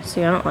on her.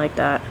 See, I don't like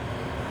that.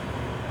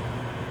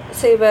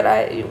 See, but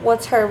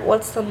what's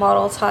the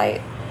model's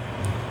height?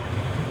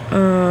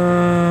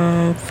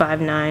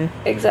 5'9".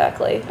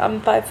 Exactly.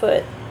 I'm 5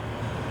 foot.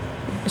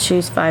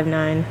 She's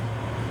 5'9".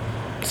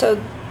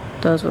 So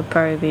Those would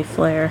probably be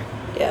flare.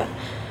 yeah.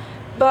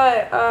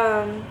 But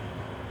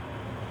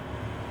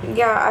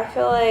yeah, I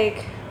feel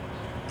like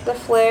the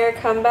flare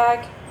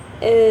comeback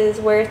is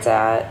where it's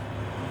at.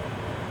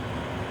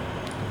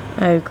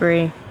 I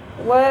agree.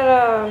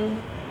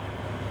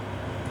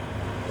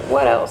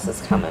 What else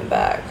is coming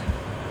back?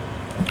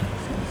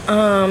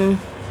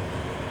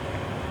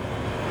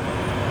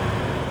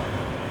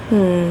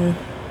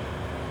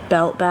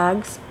 Belt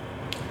bags.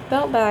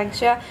 Belt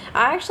bags, yeah.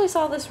 I actually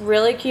saw this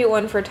really cute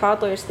one for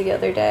toddlers the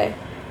other day,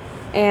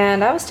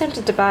 and I was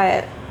tempted to buy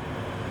it.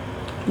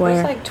 It Where?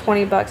 was like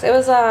 $20. It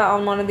was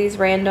on one of these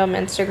random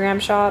Instagram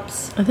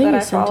shops. I think that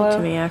you sent it follow. to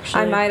me,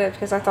 actually. I might have,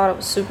 because I thought it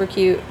was super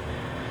cute.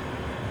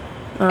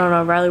 I don't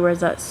know. Riley wears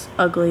that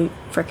ugly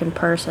freaking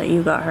purse that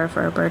you got her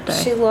for her birthday.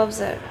 She loves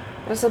it.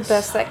 It was the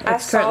best thing. I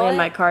It's saw currently it. in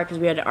my car because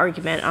we had an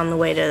argument on the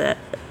way to the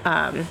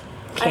I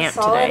camp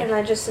saw it, and today.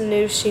 I just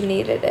knew she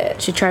needed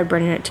it. She tried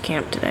bringing it to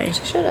camp today.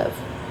 She should have.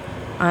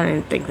 I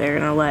didn't think they were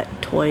gonna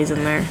let toys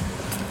in there.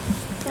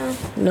 Yeah.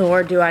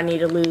 Nor do I need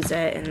to lose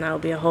it, and that'll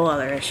be a whole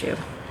other issue.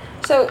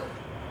 So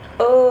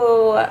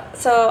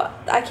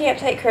I can't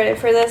take credit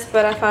for this,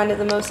 but I find it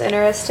the most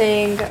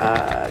interesting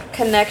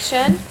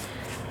connection.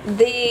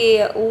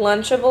 The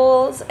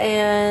Lunchables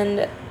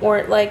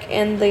or like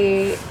in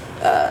the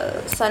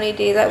Sunny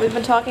D that we've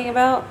been talking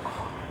about,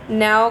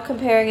 now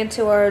comparing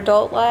into our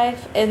adult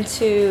life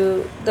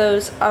into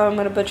those, I'm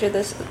going to butcher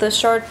this, the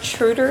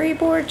charcuterie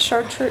board?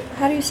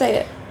 How do you say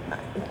it?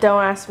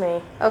 Don't ask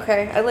me.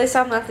 Okay, at least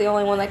I'm not the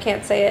only one that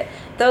can't say it.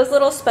 Those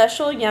little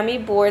special yummy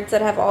boards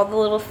that have all the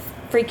little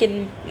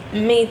freaking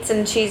meats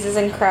and cheeses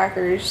and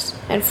crackers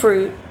and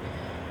fruit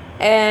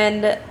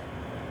and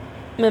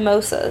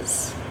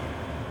mimosas.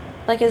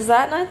 Like, is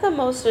that not the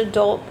most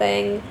adult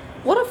thing?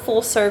 What a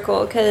full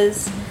circle,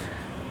 because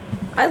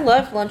I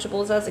loved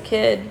Lunchables as a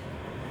kid.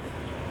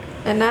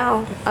 And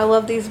now I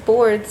love these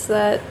boards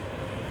that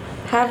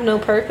have no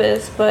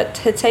purpose but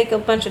to take a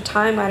bunch of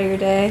time out of your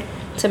day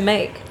to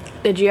make.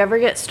 Did you ever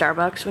get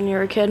Starbucks when you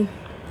were a kid?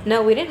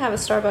 No, we didn't have a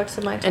Starbucks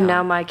in my town. And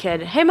now my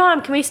kid, hey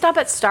mom, can we stop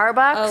at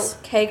Starbucks? Oh,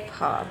 cake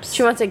pops.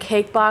 She wants a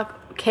cake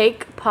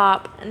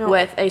pop No.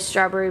 with a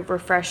strawberry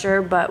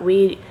refresher, but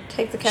we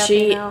Take the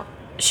caffeine out.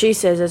 She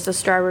says it's a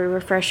strawberry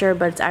refresher,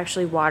 but it's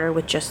actually water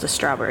with just the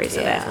strawberries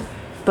in Yeah. it.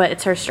 But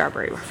it's her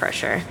strawberry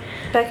refresher.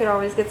 Beckett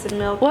always gets a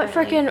milk. What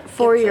apparently. freaking Gets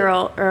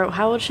 4-year-old, or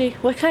how old is she?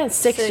 What kind of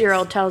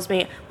 6-year-old tells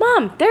me,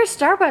 Mom, there's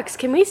Starbucks.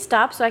 Can we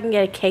stop so I can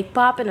get a cake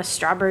pop and a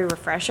strawberry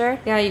refresher?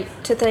 Yeah,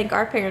 to think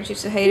our parents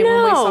used to hate it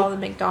when we No. saw the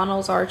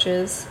McDonald's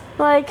arches.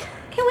 Like,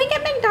 Can we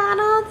get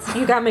McDonald's?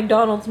 You got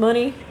McDonald's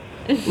money?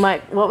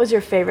 Mike, what was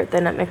your favorite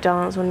thing at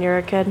McDonald's when you were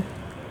a kid?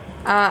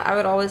 I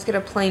would always get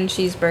a plain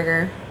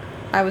cheeseburger.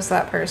 I was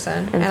that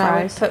person. And I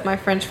would fries? put my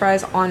french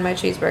fries on my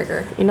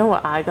cheeseburger. You know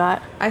what I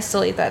got? I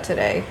still eat that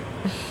today.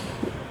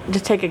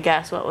 Just take a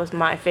guess what was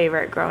my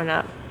favorite growing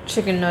up.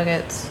 Chicken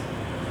nuggets.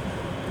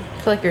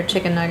 I feel like you're a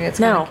chicken nuggets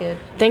kind No, of kid.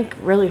 think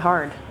really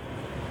hard.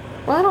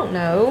 Well, I don't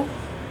know.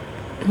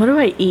 What do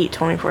I eat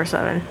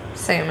 24/7?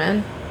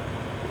 Salmon.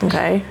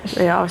 Okay,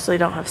 they obviously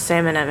don't have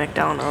salmon at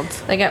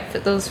McDonald's. They got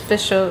those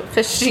fishy.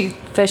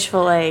 Fish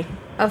fillet.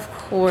 Of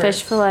course.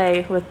 Fish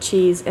fillet with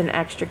cheese and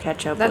extra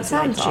ketchup That was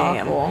my sounds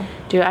jam. awful.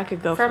 Dude, I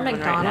could go From for one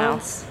right now.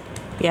 McDonald's?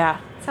 Yeah.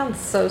 Sounds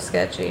so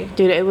sketchy.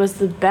 Dude, it was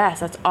the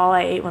best. That's all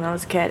I ate when I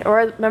was a kid. Or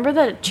remember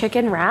the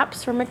chicken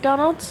wraps from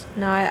McDonald's?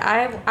 No,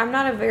 I'm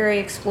not a very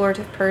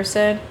explorative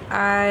person.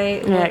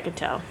 Yeah, I could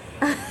tell.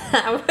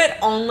 I would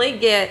only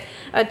get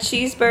a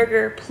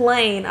cheeseburger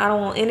plain. I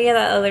don't want any of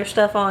that other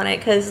stuff on it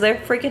because their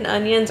freaking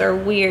onions are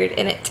weird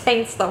and it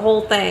taints the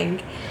whole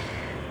thing.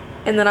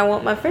 And then I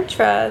want my french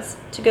fries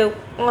to go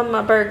on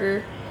my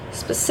burger,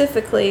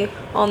 specifically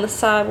on the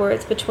side where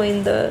it's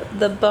between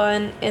the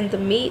bun and the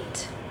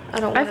meat. I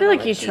don't. I want feel it on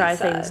like the you cheese try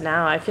side. things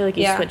now. I feel like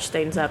you Yeah. switch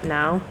things up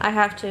now. I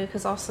have to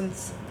because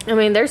Austin's. I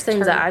mean, there's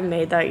things that Turd. I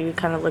made that you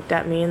kind of looked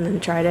at me and then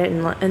tried it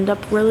and end up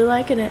really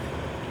liking it.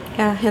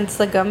 Yeah, hence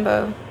the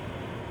gumbo.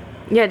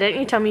 Yeah, didn't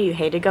you tell me you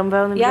hated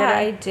gumbo in the Yeah,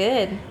 I beginning?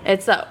 did.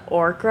 It's the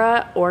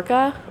orca, or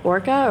I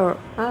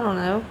don't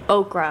know.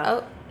 okra.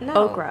 Oh no.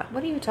 Okra.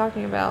 What are you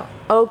talking about?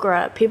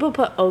 Okra. People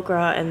put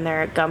okra in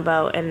their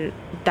gumbo, and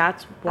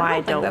that's why I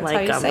think don't that's like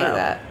how you gumbo. say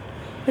that.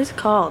 What is it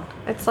called?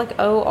 It's like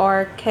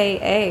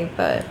ORKA,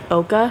 but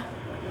Oka?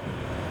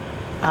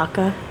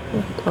 Aka?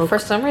 for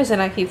some reason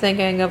I keep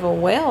thinking of a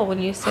whale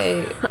when you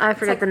say. I it's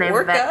forget like the name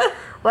orca. of it.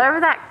 Whatever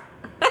that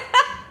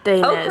thing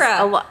is.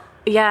 Okra.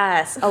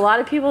 Yes, a lot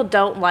of people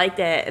don't like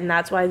it, and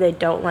that's why they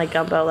don't like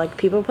gumbo. Like,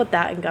 people put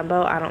that in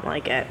gumbo, I don't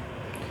like it.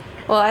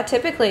 Well, I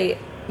typically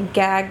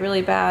gag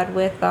really bad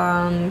with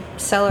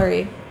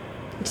celery.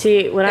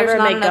 See, whenever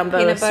There's I not make enough gumbo,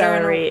 peanut butter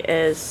in celery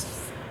is...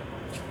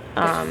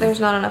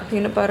 There's not enough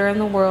peanut butter in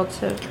the world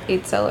to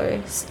eat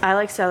celery. I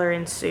like celery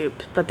in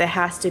soup, but they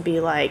has to be,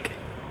 like,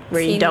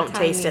 where you Teeny don't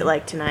taste tiny. it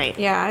like tonight.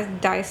 Yeah, I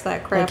dice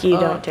that crap Like, you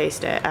up. don't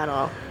taste it at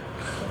all.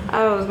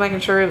 I was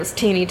making sure it was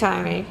teeny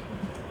tiny.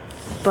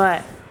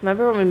 But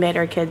remember when we made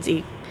our kids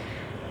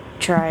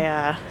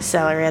try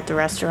celery at the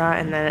restaurant,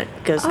 and then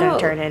it goes gonna Oh.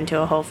 turn into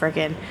a whole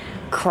freaking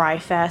cry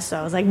fest? So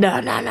I was like, no.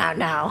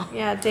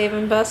 Yeah, Dave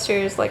and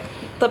Buster's like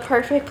the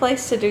perfect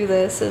place to do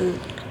this. And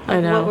I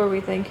know. What were we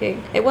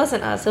thinking? It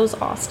wasn't us. It was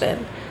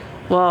Austin.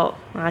 Well,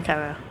 I kind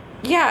of...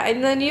 Yeah,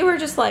 and then you were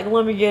just like,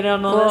 "Let me get in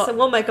on Well- this, and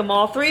we'll make them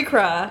all three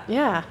cry."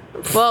 Yeah.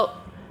 Well,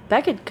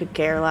 Beckett could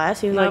care less.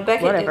 He was No, like,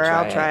 Beckett did whatever, try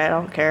I'll it. try it. I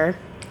don't care.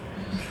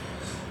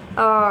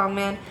 Oh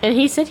man, And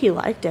he said he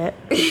liked it.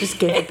 He just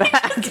gave it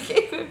back.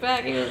 gave it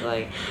back. He was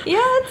like, "Yeah,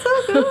 it's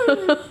so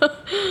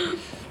good."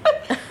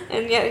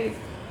 And yet he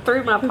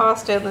threw my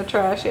pasta in the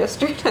trash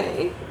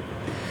yesterday.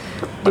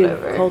 Dude,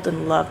 Whatever.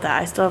 Colton loved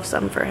that. I still have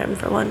some for him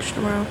for lunch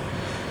tomorrow.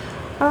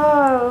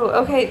 Oh,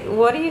 okay.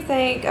 What do you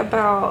think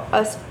about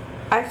us?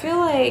 I feel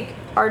like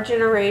our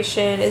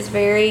generation is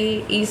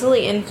very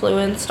easily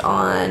influenced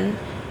on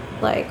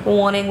like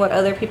wanting what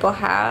other people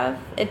have.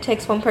 It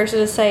takes one person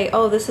to say,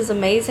 "Oh, this is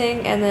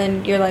amazing," and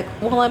then you're like,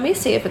 "Well, let me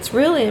see if it's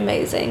really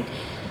amazing."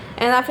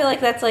 And I feel like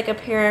that's like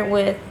apparent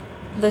with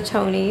the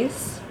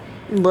Tonys,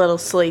 Little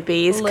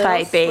sleepies, Little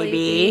kite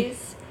baby.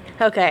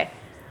 Sleepies. Okay.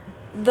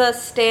 the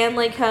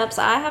Stanley cups.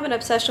 I have an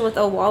obsession with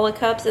Owala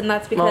cups, and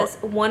that's because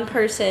one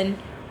person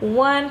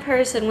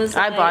was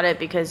I like, bought it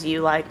because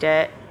you liked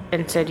it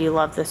and said you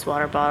loved this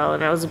water bottle,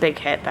 and it was a big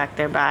hit back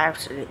there, but I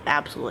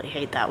absolutely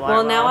hate that water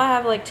well, bottle. now I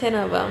have like 10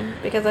 of them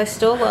because I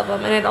still love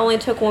them, and it only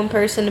took one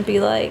person to be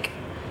like,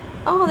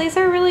 oh, these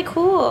are really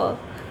cool.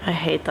 I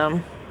hate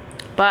them.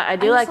 But I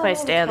do just like love my all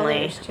the Stanley.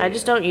 colors, too. I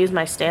just don't use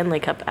my Stanley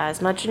cup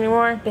as much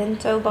anymore.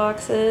 Bento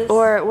boxes.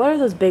 Or what are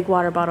those big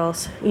water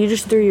bottles? You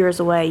just threw yours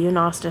away. You and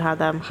Austin had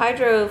them.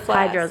 Hydro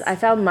flasks. Hydros. I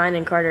found mine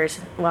in Carter's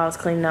while I was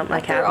cleaning up my I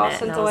threw cabinet.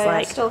 Austin's And I was away. I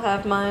like, still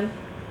have mine.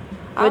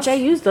 which I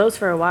used those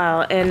for a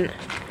while, and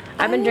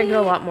I've been drinking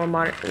a lot more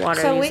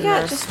water So we using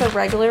got those. just the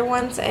regular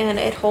ones, and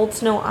it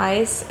holds no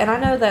ice. And I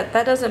know that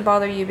doesn't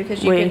bother you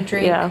because you can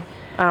drink Yeah,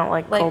 I don't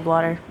like cold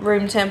water.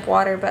 room temp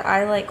water, but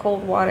I like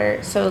cold water,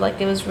 so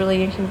like it was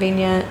really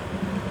inconvenient.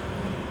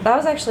 That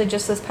was actually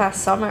just this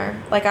past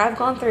summer. Like I've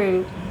gone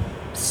through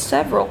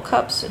several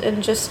cups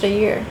in just a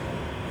year.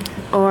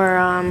 Or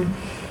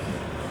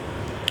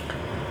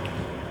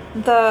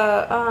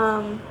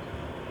The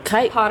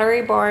Kite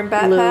Pottery Barn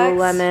backpacks.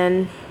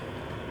 Lululemon.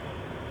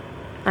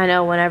 I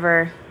know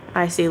whenever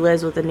I see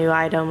Liz with a new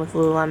item with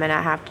Lululemon,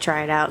 I have to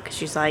try it out because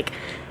she's like,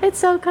 it's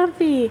so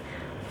comfy.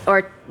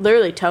 Or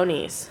literally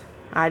Tony's.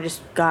 I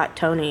just got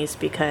Tony's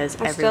because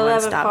I still everyone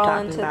haven't stopped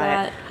fallen talking to about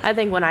that. it. I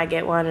think when I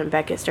get one and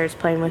Beckett starts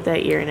playing with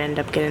it, you're going to end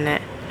up getting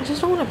it. I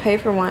just don't want to pay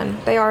for one.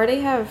 They already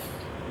have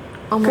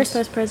almost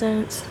Christmas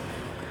presents.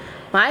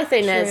 My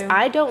thing is, True.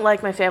 I don't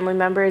like my family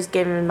members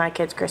giving my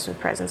kids Christmas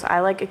presents.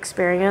 I like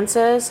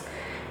experiences,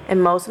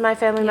 and most of my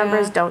family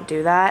members don't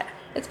do that.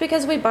 It's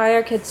because we buy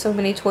our kids so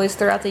many toys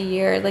throughout the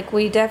year. Like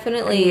we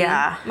definitely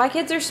Yeah. My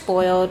kids are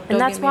spoiled. And don't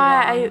that's get me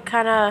why wrong. I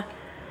kind of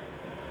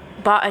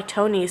bought a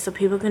Tony so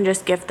people can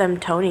just gift them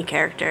Tony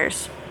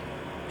characters.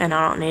 And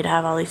I don't need to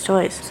have all these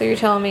toys. So you're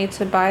telling me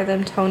to buy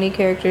them Tony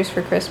characters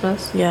for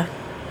Christmas? Yeah.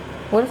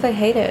 What if they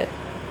hate it?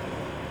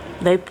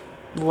 They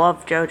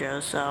love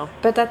JoJo, so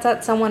But that's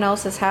at someone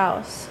else's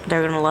house.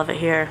 they're going to love it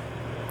here.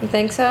 You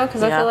think so?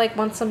 Because I Yeah. feel like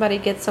once somebody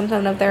gets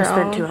something of their I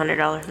spent own,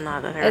 $200 on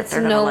that. it's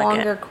They're no gonna like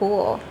longer it.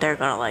 cool. They're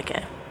going to like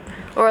it.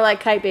 Or like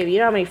Kite Baby. You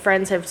know how many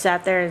friends have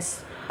sat there and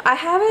I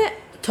haven't.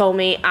 told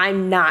me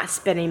I'm not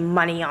spending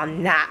money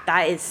on that.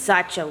 That is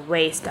such a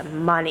waste of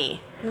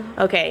money.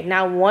 Okay,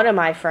 now one of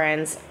my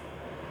friends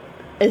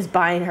is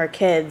buying her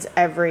kids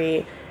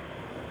every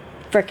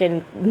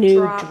freaking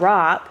new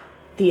drop.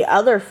 The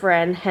other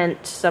friend,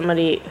 hence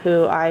somebody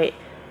who I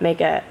make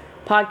a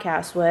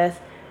podcast with,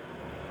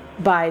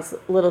 buys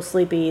little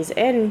sleepies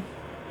and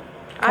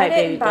Kite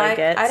Baby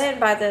blankets. I didn't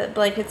buy the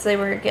blankets. They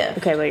were a gift.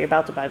 Okay, well you're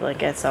about to buy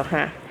blankets, so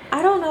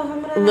I don't know if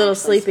I'm gonna little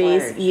actually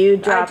sleepies. splurge. You I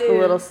drop the do.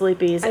 little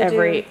sleepies I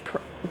every do.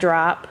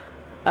 drop.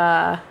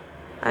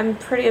 I'm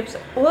pretty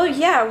upset. Well,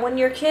 yeah, when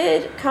your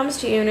kid comes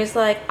to you and is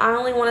like, I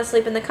only want to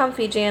sleep in the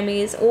comfy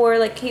jammies, or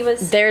like he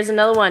was. There's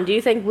another one. Do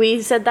you think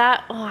we said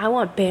that? Oh, I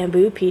want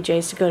bamboo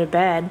PJs to go to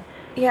bed.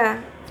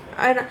 Yeah.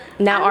 I don't,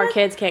 Now I our want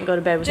kids can't go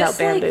to bed without just,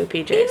 bamboo like,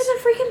 PJs. Even a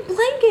freaking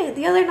blanket.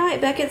 The other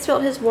night, Beckett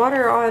spilled his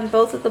water on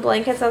both of the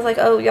blankets. I was like,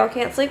 oh, y'all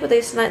can't sleep with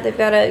these tonight. They've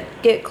got to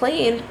get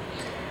cleaned.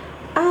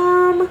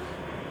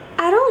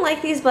 I don't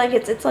like these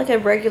blankets. It's like a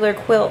regular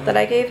quilt that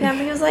I gave him.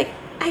 He was like,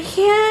 I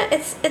can't.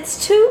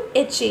 It's too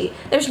itchy.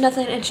 There's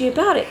nothing itchy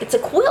about it. It's a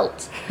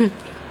quilt.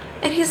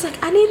 And he's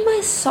like, I need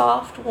my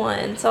soft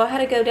one. So I had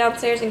to go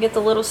downstairs and get the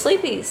little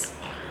sleepies.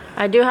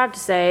 I do have to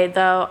say,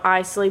 though,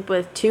 I sleep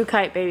with 2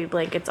 Kite Baby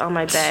blankets on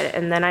my bed,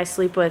 and then I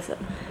sleep with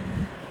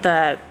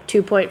the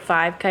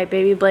 2.5 Kite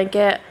Baby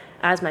blanket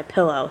as my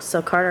pillow.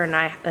 So Carter and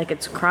I, like,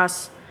 it's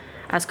across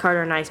as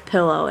Carter and I's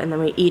pillow, and then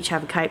we each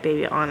have a Kite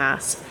Baby on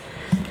us.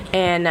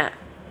 And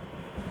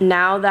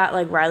now that,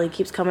 like, Riley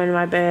keeps coming to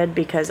my bed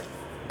because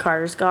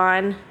Carter's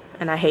gone,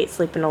 and I hate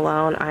sleeping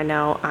alone, I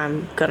know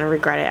I'm gonna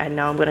regret it. I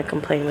know I'm gonna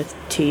complain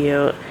to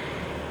you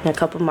in a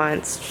couple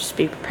months. Just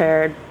be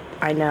prepared.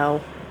 I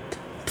know.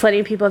 Plenty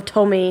of people have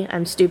told me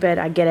I'm stupid.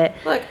 I get it.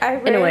 Look, I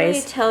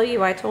rarely tell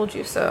you I told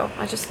you so.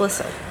 I just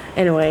listen.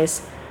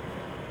 Anyways,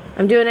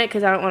 I'm doing it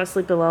because I don't want to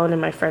sleep alone,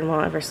 and my friend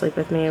won't ever sleep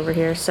with me over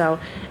here. So,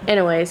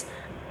 anyways,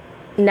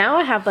 now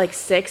I have like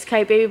 6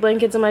 Kite Baby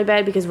blankets in my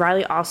bed because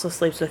Riley also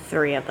sleeps with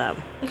 3 of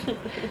them.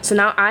 So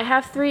now I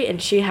have 3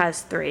 and she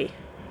has 3.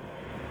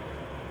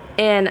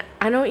 And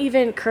I don't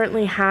even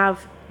currently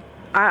have.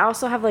 I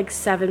also have like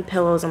 7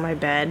 pillows on my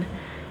bed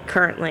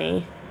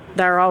currently.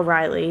 They're all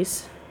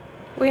Riley's.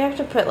 We have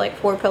to put like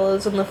 4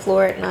 pillows on the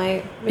floor at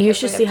night. You because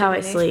should we see have how too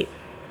I many. sleep.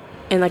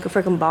 In like a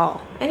freaking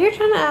ball. And you're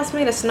trying to ask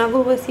me to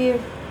snuggle with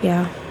you?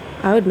 Yeah.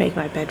 I would make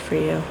my bed for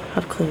you.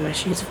 I'd clean my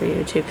sheets for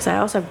you too, because I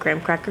also have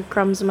graham cracker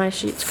crumbs in my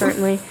sheets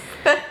currently.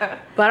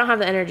 But I don't have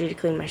the energy to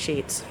clean my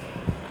sheets.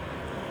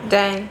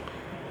 Dang.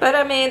 But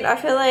I mean, I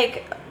feel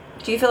like,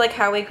 do you feel like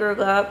how we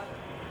grew up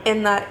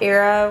in that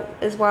era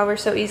is why we're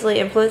so easily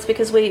influenced?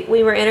 Because we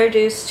were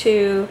introduced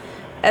to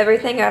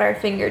everything at our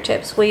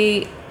fingertips.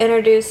 We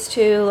introduced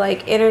to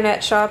like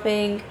internet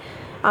shopping,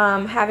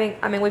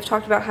 we've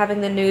talked about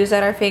having the news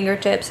at our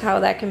fingertips, how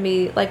that can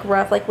be like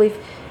rough. Like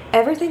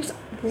everything's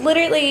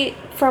literally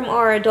from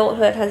our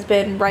adulthood has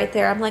been right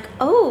there. I'm like,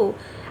 oh,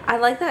 I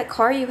like that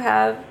car you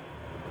have.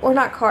 Or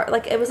not car,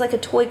 like it was like a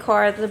toy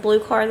car, the blue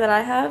car that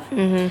I have.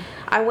 Mm-hmm.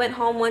 I went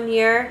home one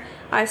year,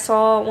 I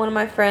saw one of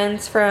my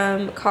friends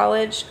from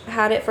college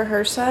had it for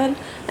her son,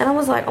 and I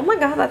was like, oh my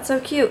god, that's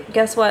so cute.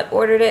 Guess what?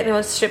 Ordered it and it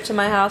was shipped to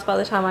my house by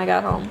the time I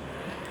got home.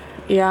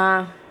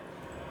 Yeah.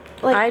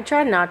 Like, I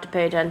try not to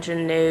pay attention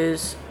to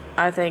news.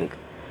 I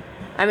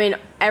mean,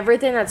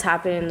 everything that's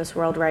happening in this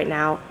world right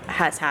now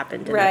has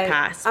happened in Right. the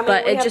past. I mean,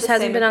 but we it have just the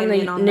hasn't same been on the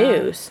opinion on that.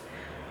 news.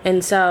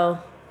 And so,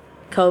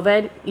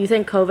 COVID, you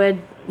think COVID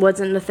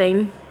wasn't the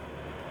thing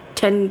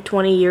 10,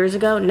 20 years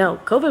ago? No,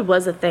 COVID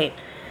was a thing.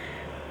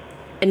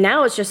 And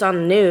now it's just on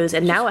the news,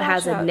 and now it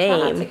has a Try not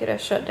to name get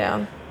us shut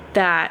down.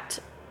 that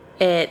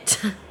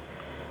it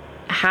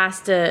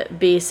has to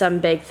be some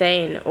big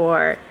thing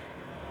or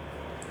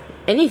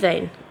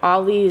anything.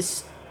 All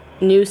these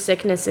new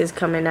sicknesses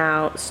coming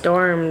out,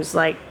 storms,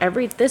 like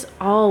this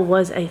all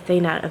was a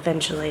thing that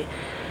eventually.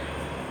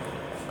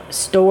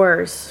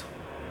 Stores.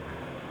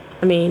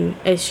 I mean,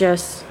 it's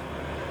just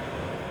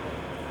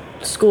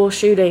school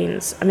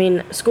shootings. I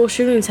mean, school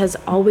shootings has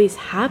always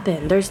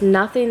happened. There's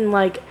nothing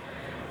like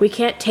we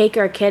can't take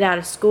our kid out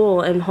of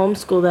school and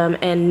homeschool them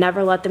and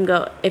never let them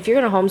go. If you're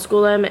going to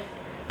homeschool them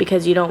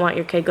because you don't want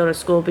your kid to go to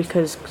school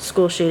because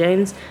school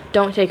shootings,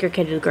 don't take your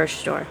kid to the grocery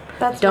store.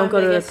 Don't my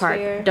go to the biggest park.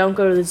 fear. Don't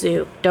go to the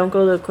zoo. Don't go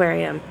to the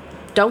aquarium.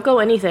 Don't go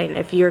anything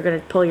if you're going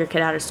to pull your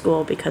kid out of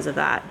school because of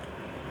that.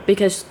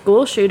 Because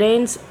school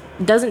shootings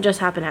doesn't just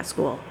happen at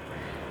school.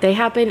 They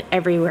happen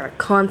everywhere.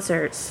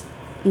 Concerts,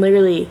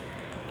 literally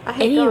I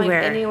hate going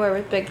anywhere. anywhere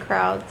with big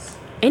crowds.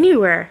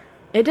 Anywhere.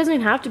 It doesn't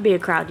even have to be a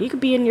crowd. You could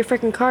be in your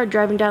freaking car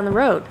driving down the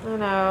road. I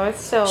know,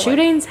 it's still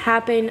Shootings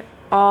happen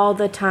all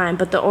the time,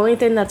 but the only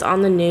thing that's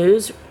on the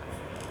news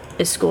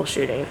is school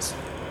shootings.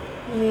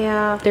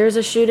 Yeah. There's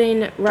a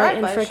shooting right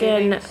in Drive-by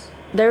freaking. shootings.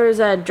 There was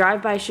a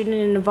drive-by shooting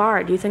in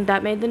Navarre. Do you think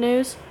that made the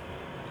news?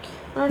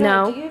 I don't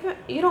know. No.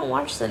 You don't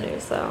watch the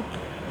news though.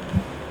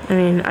 I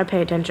mean, I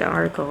pay attention to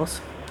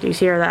articles. Do you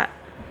hear that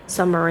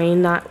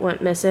submarine that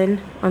went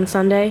missing on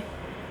Sunday?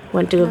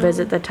 Went to go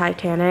visit the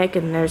Titanic,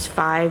 and there's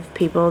 5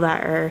 people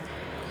that are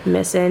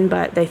missing,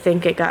 but they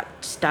think it got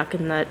stuck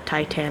in the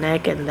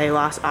Titanic and they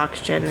lost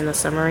oxygen in the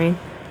submarine.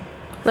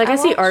 Like, I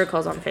see watch-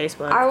 articles on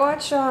Facebook. I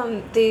watch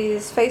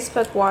these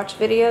Facebook watch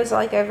videos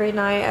like every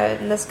night,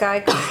 and this guy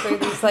goes through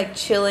these like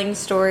chilling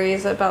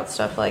stories about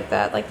stuff like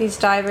that, like these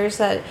divers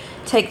that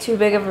take too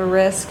big of a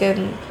risk.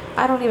 And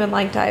I don't even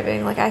like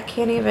diving. Like I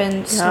can't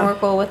even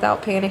snorkel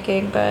without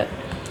panicking. But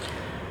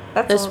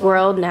that's This a little-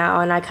 world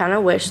now, and I kind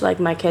of wish like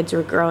my kids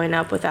were growing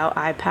up without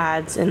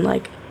iPads and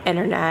like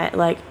internet.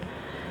 Like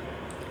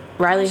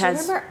Riley Do you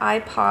has. remember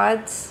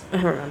iPods?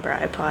 I remember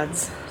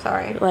iPods.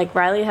 Sorry. Like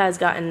Riley has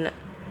gotten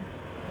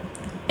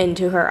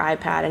into her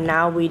iPad, and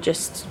now we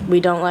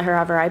don't let her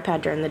have her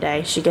iPad during the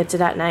day. She gets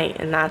it at night,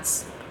 and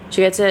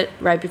she gets it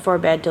right before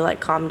bed to like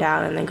calm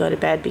down and then go to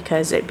bed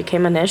because it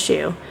became an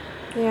issue.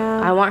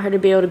 Yeah. I want her to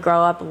be able to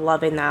grow up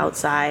loving the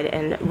outside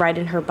and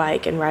riding her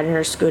bike and riding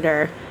her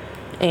scooter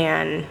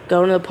and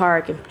going to the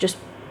park and just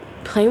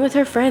playing with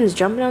her friends,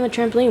 jumping on the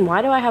trampoline.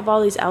 Why do I have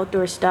all these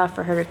outdoor stuff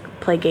for her to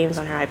play games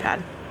on her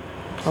iPad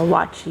or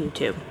watch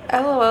YouTube?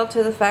 LOL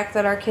to the fact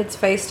that our kids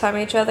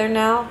FaceTime each other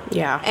now.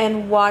 Yeah.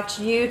 And watch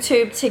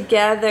YouTube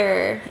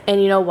together.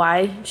 And you know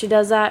why she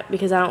does that?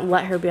 Because I don't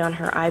let her be on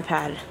her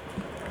iPad.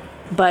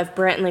 But if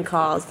Brantley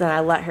calls, then I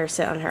let her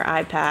sit on her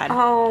iPad.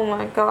 Oh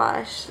my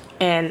gosh.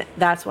 And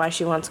that's why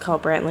she wants to call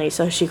Brantley,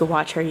 so she can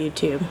watch her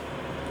YouTube.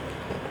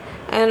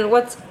 And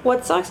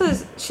what sucks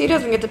is she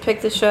doesn't get to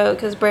pick the show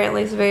because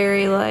Brantley's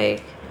very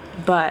like,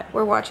 But,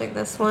 we're watching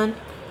this one.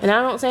 and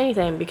I don't say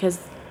anything because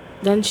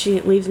then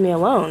she leaves me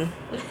alone.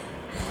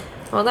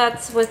 Well,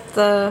 that's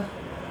the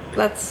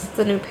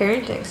new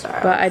parenting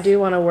style. But I do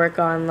want to work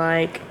on,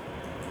 like,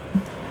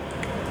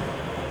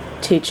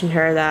 teaching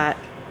her that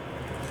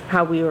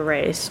how we were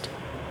raised.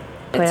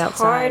 Play it's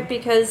outside. hard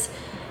because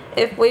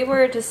if we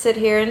were to sit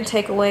here and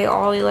take away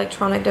all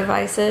electronic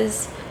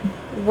devices,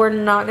 we're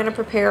not going to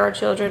prepare our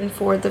children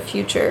for the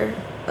future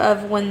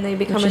of when they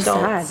become Which is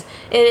adults. sad.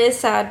 It is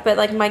sad, but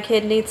like my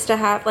kid needs to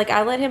have like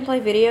I let him play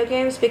video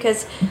games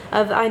because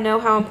I know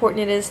how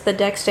important it is the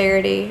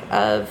dexterity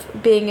of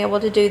being able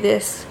to do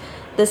this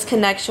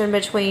connection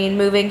between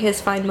moving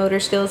his fine motor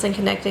skills and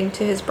connecting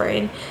to his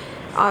brain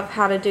of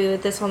how to do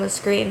this on the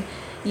screen.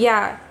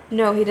 Yeah,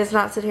 no, he does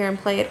not sit here and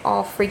play it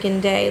all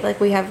freaking day. Like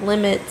we have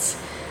limits.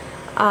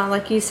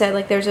 Like you said,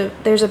 like there's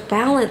a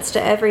balance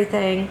to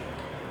everything.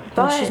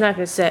 But Well, she's not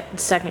going to sit the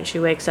second she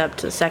wakes up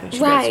to the second she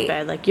goes Right. to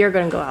bed. Like, you're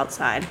going to go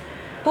outside.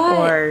 But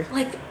or-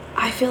 like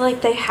I feel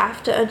like they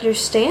have to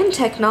understand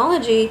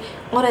technology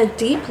on a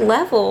deep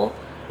level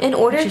in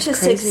order Which is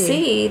to crazy.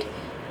 succeed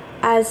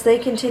as they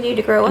continue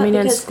to grow up. I mean,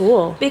 in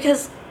school.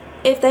 Because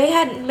if they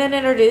hadn't been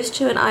introduced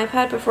to an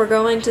iPad before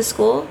going to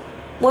school,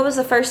 what was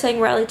the first thing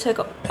Riley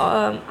took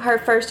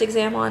her first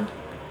exam on?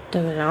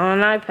 Doing it on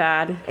an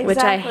iPad, which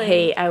I Exactly.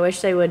 hate. I wish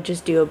they would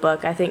just do a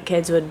book. I think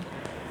kids would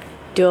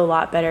do a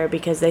lot better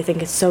because they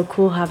think it's so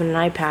cool having an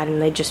iPad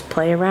and they just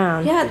play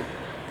around. Yeah.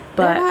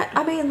 But They're not,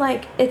 I mean,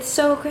 like, it's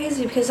so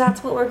crazy because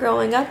that's what we're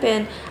growing up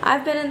in.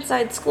 I've been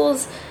inside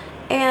schools,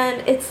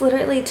 and it's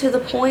literally to the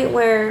point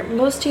where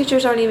most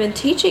teachers aren't even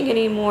teaching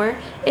anymore.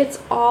 It's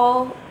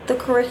all the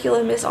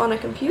curriculum is on a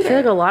computer. I feel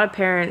like a lot of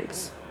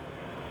parents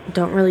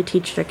don't really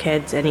teach their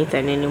kids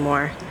anything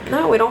anymore.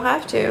 No, we don't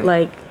have to.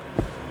 Like,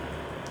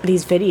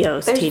 these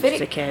videos There's teach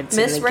the kids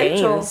Miss and the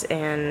Rachel. games.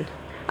 And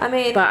I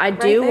mean, but I right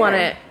do there, want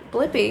to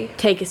Blippi.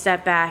 take a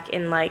step back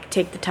and, like,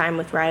 take the time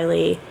with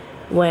Riley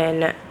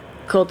when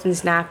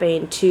Colton's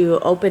napping to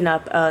open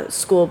up a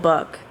school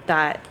book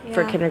that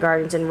for Yeah.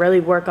 kindergartens and really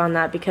work on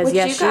that because Which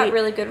yes, you got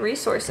really good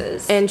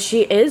resources. and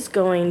she is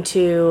going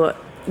to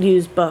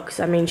use books.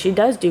 I mean, she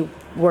does do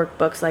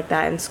workbooks like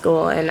that in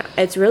school, and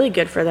it's really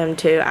good for them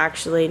to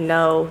actually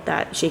know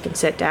that she can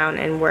sit down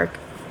and work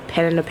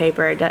pen and a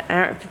paper.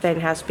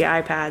 Everything has to be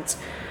iPads.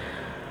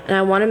 And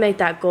I want to make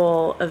that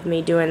goal of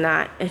me doing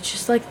that. It's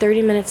just like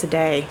 30 minutes a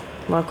day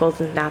while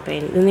Colton's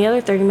napping. Then the other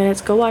 30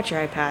 minutes, go watch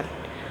your iPad.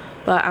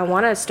 But I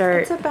want to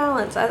start it's a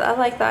balance. I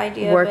like the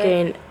idea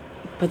working, of it.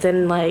 but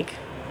then, like,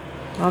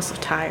 I'm also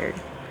tired.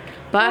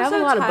 But I have a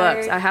Also lot of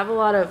books. tired. I have a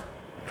lot of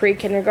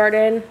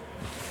pre-kindergarten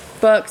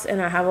books,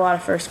 and I have a lot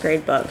of first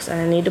grade books, and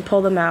I need to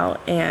pull them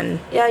out. And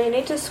Yeah, you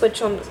need to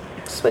switch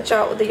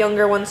out with the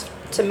younger ones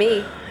to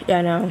me. yeah,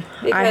 I know.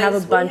 I have a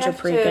Because we bunch of have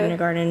to-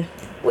 pre-kindergarten.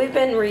 We've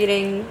been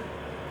reading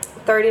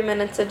 30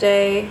 minutes a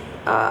day.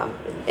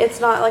 It's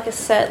not like a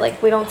set,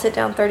 like we don't sit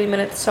down 30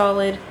 minutes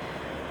solid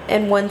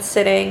in one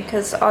sitting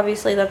because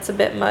obviously that's a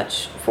bit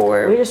much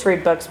for. We just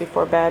read books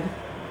before bed.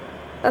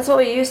 That's what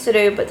we used to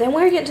do, but then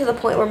we're getting to the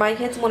point where my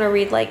kids want to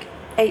read like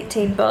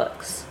 18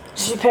 books.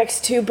 She picks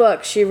 2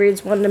 books. She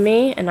reads one to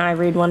me, and I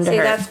read one to See,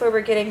 her. that's where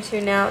we're getting to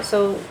now.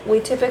 So we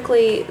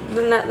typically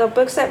the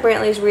books that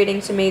Brantley's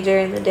reading to me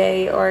during the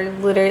day are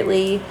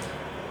literally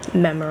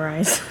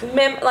Memorize.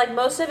 like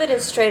most of it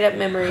is straight up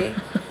memory,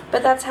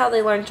 but that's how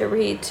they learn to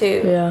read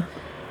too. Yeah.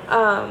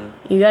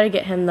 You gotta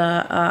get him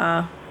the,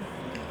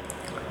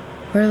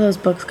 what are those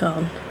books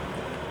called?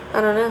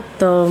 I don't know.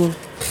 The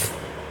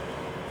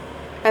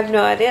I have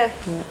no idea.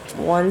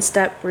 One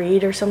Step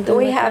Read or something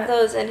We like have that.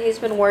 those, and he's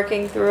been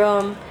working through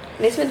them,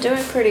 and he's been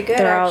doing pretty good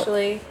They're all-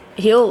 actually.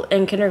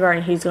 In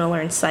kindergarten, he's gonna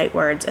learn sight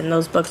words, and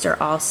those books are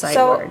all sight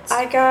So words.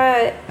 I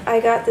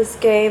got this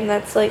game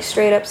that's like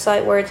straight up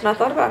sight words, and I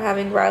thought about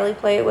having Riley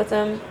play it with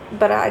him,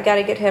 but I got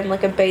to get him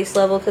like a base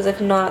level because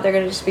if not, they're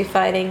gonna just be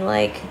fighting.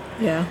 Like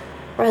Yeah.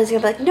 Riley's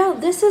gonna be like, "No,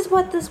 this is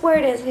what this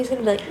word is," and he's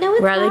gonna be like, "No,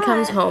 it's Riley not."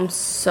 comes home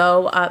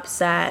so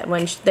upset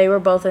when they were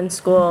both in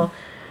school.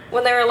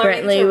 when they were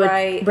learning to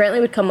write.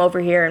 Brantley would come over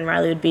here and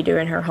Riley would be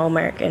doing her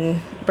homework, and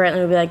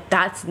Brantley would be like,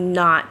 "That's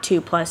not 2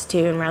 +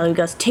 2," and Riley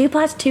goes, 2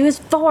 + 2 is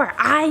 4.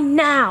 I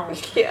know.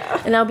 Yeah.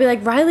 And I'll be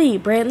like, Riley,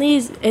 Brantley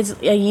is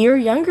a year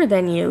younger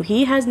than you.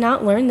 He has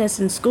not learned this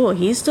in school.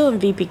 He's still in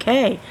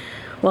VPK.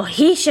 Well,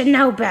 he should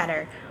know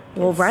better.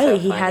 Well, It's Riley, so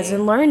he funny.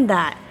 hasn't learned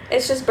that.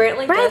 It's just Brantley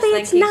does Riley, think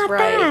it's he's not right.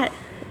 that.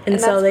 And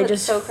And so that's they what's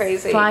just so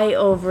crazy. fight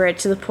over it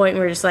to the point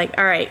where we're just like,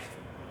 all right,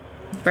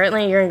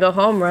 Brantley, you're going to go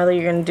home. Riley,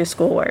 you're going to do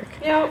schoolwork.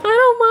 Yep. I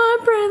don't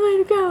want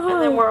Brantley to go home.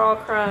 And then we're all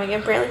crying,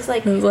 and Brantley's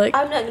like, I was like-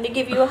 "I'm not gonna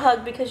give you a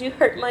hug because you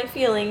hurt my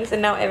feelings,"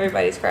 and now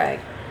everybody's crying.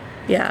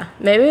 Yeah,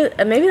 maybe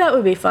that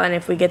would be fun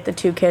if we get the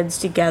 2 kids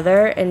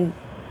together and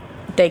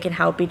they can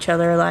help each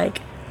other.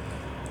 Like,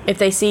 if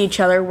they see each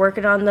other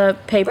working on the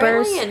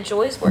papers, Brantley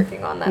enjoys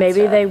working on that. maybe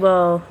stuff. they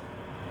will.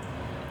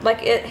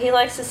 He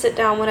likes to sit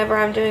down whenever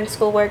I'm doing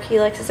schoolwork.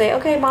 He likes to say,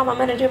 "Okay, Mom, I'm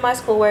gonna do my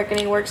schoolwork," and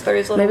he works through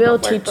his little. Maybe it'll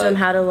homework teach them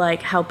book. how to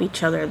like help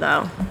each other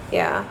though,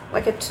 Yeah,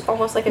 like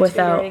almost like a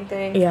without tutoring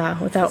thing.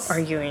 without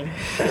arguing.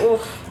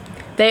 Oof.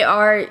 They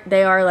are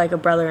like a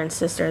brother and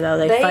sister though.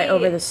 They fight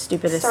over the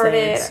stupidest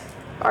started things.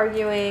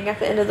 arguing at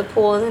the end of the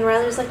pool, and then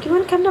Riley was like, "You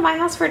want to come to my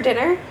house for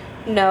dinner?"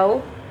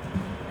 No.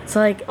 It's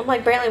like, I'm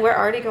like, Brantley, we're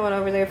already going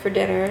over there for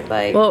dinner.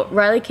 Like, well,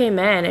 Riley came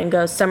in and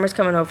goes, "Summer's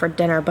coming over for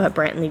dinner," but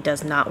Brantley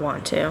does not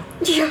want to,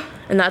 yeah.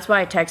 and that's why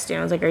I texted you.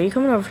 I was like, "Are you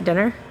coming over for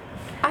dinner?"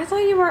 I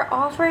thought you were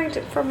offering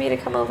for me to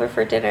come over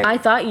for dinner. I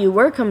thought you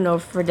were coming over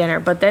for dinner,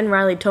 but then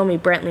Riley told me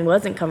Brantley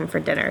wasn't coming for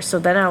dinner. So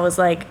then I was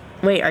like,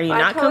 wait, are you I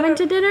not told coming her-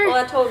 to dinner?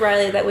 Well, I told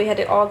Riley that we had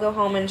to all go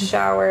home and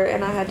shower,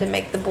 and I had to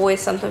make the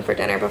boys something for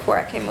dinner before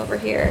I came over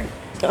here.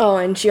 Oh,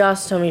 and she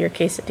also told me your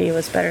quesadilla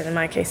was better than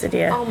my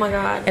quesadilla. Oh my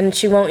god. And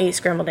she won't eat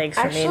scrambled eggs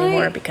for me Actually,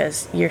 anymore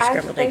because your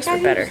scrambled eggs I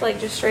were better. used like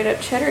just straight up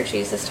cheddar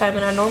cheese this time,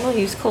 and I normally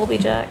use Colby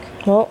Jack.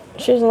 Well,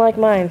 she doesn't like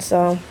mine,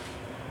 so.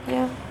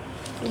 Yeah.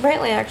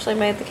 Brantley actually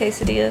made the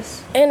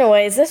quesadillas.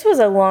 Anyways, this was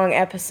a long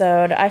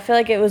episode. I feel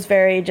like it was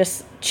very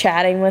just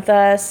chatting with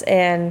us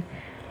and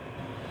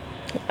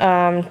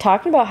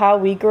talking about how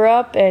we grew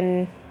up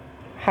and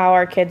how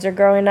our kids are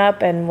growing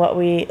up and what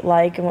we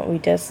like and what we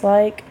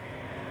dislike.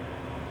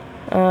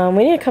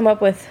 We need to come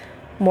up with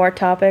more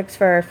topics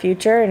for our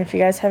future, and if you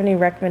guys have any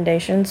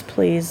recommendations,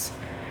 please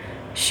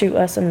shoot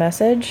us a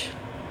message.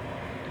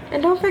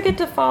 And don't forget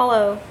to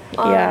follow.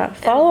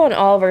 Follow on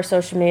all of our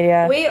social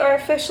media. We are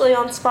officially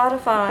on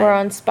Spotify. We're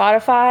on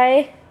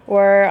Spotify.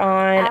 We're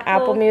on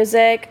Apple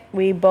Music.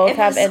 We both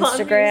have Amazon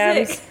Instagrams.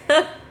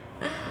 Music.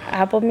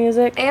 Apple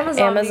Music,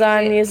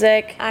 Amazon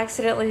Music. I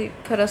accidentally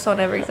put us on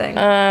everything.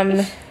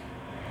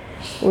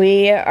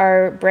 We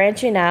are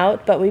branching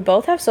out, but we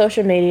both have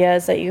social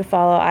medias that you can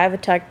follow. I have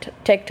a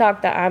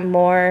TikTok that I'm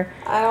more.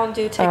 I don't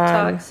do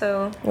TikTok,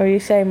 so. What do you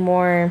say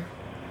more?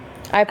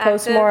 I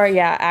post Active? more,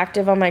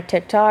 active on my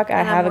TikTok. I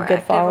And I'm have a more good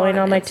active following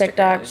on my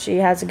TikTok. Instagram. She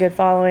has a good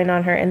following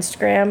on her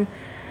Instagram.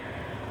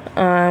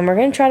 We're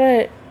gonna try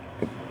to,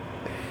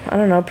 I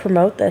don't know,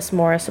 promote this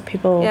more so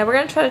people. Yeah, we're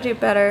going to try to do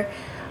better.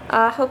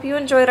 Hope you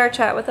enjoyed our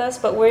chat with us,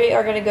 but we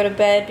are going to go to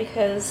bed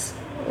because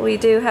we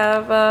do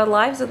have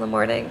lives in the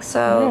morning.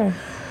 So, Yeah.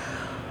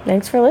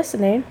 Thanks for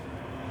listening.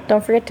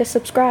 Don't forget to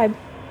subscribe.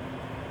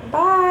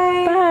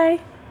 bye. Bye.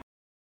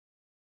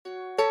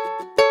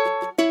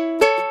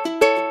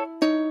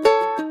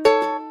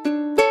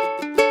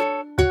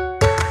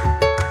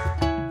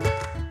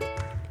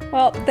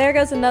 Well, there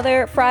goes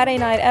another Friday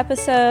night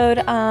episode.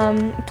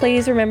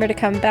 Please remember to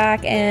come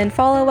back and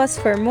follow us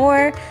for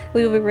more.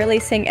 We will be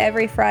releasing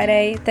every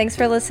Friday. Thanks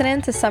for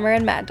listening to Summer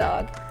and Mad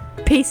Dog.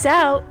 Peace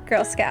out.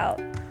 Girl Scout.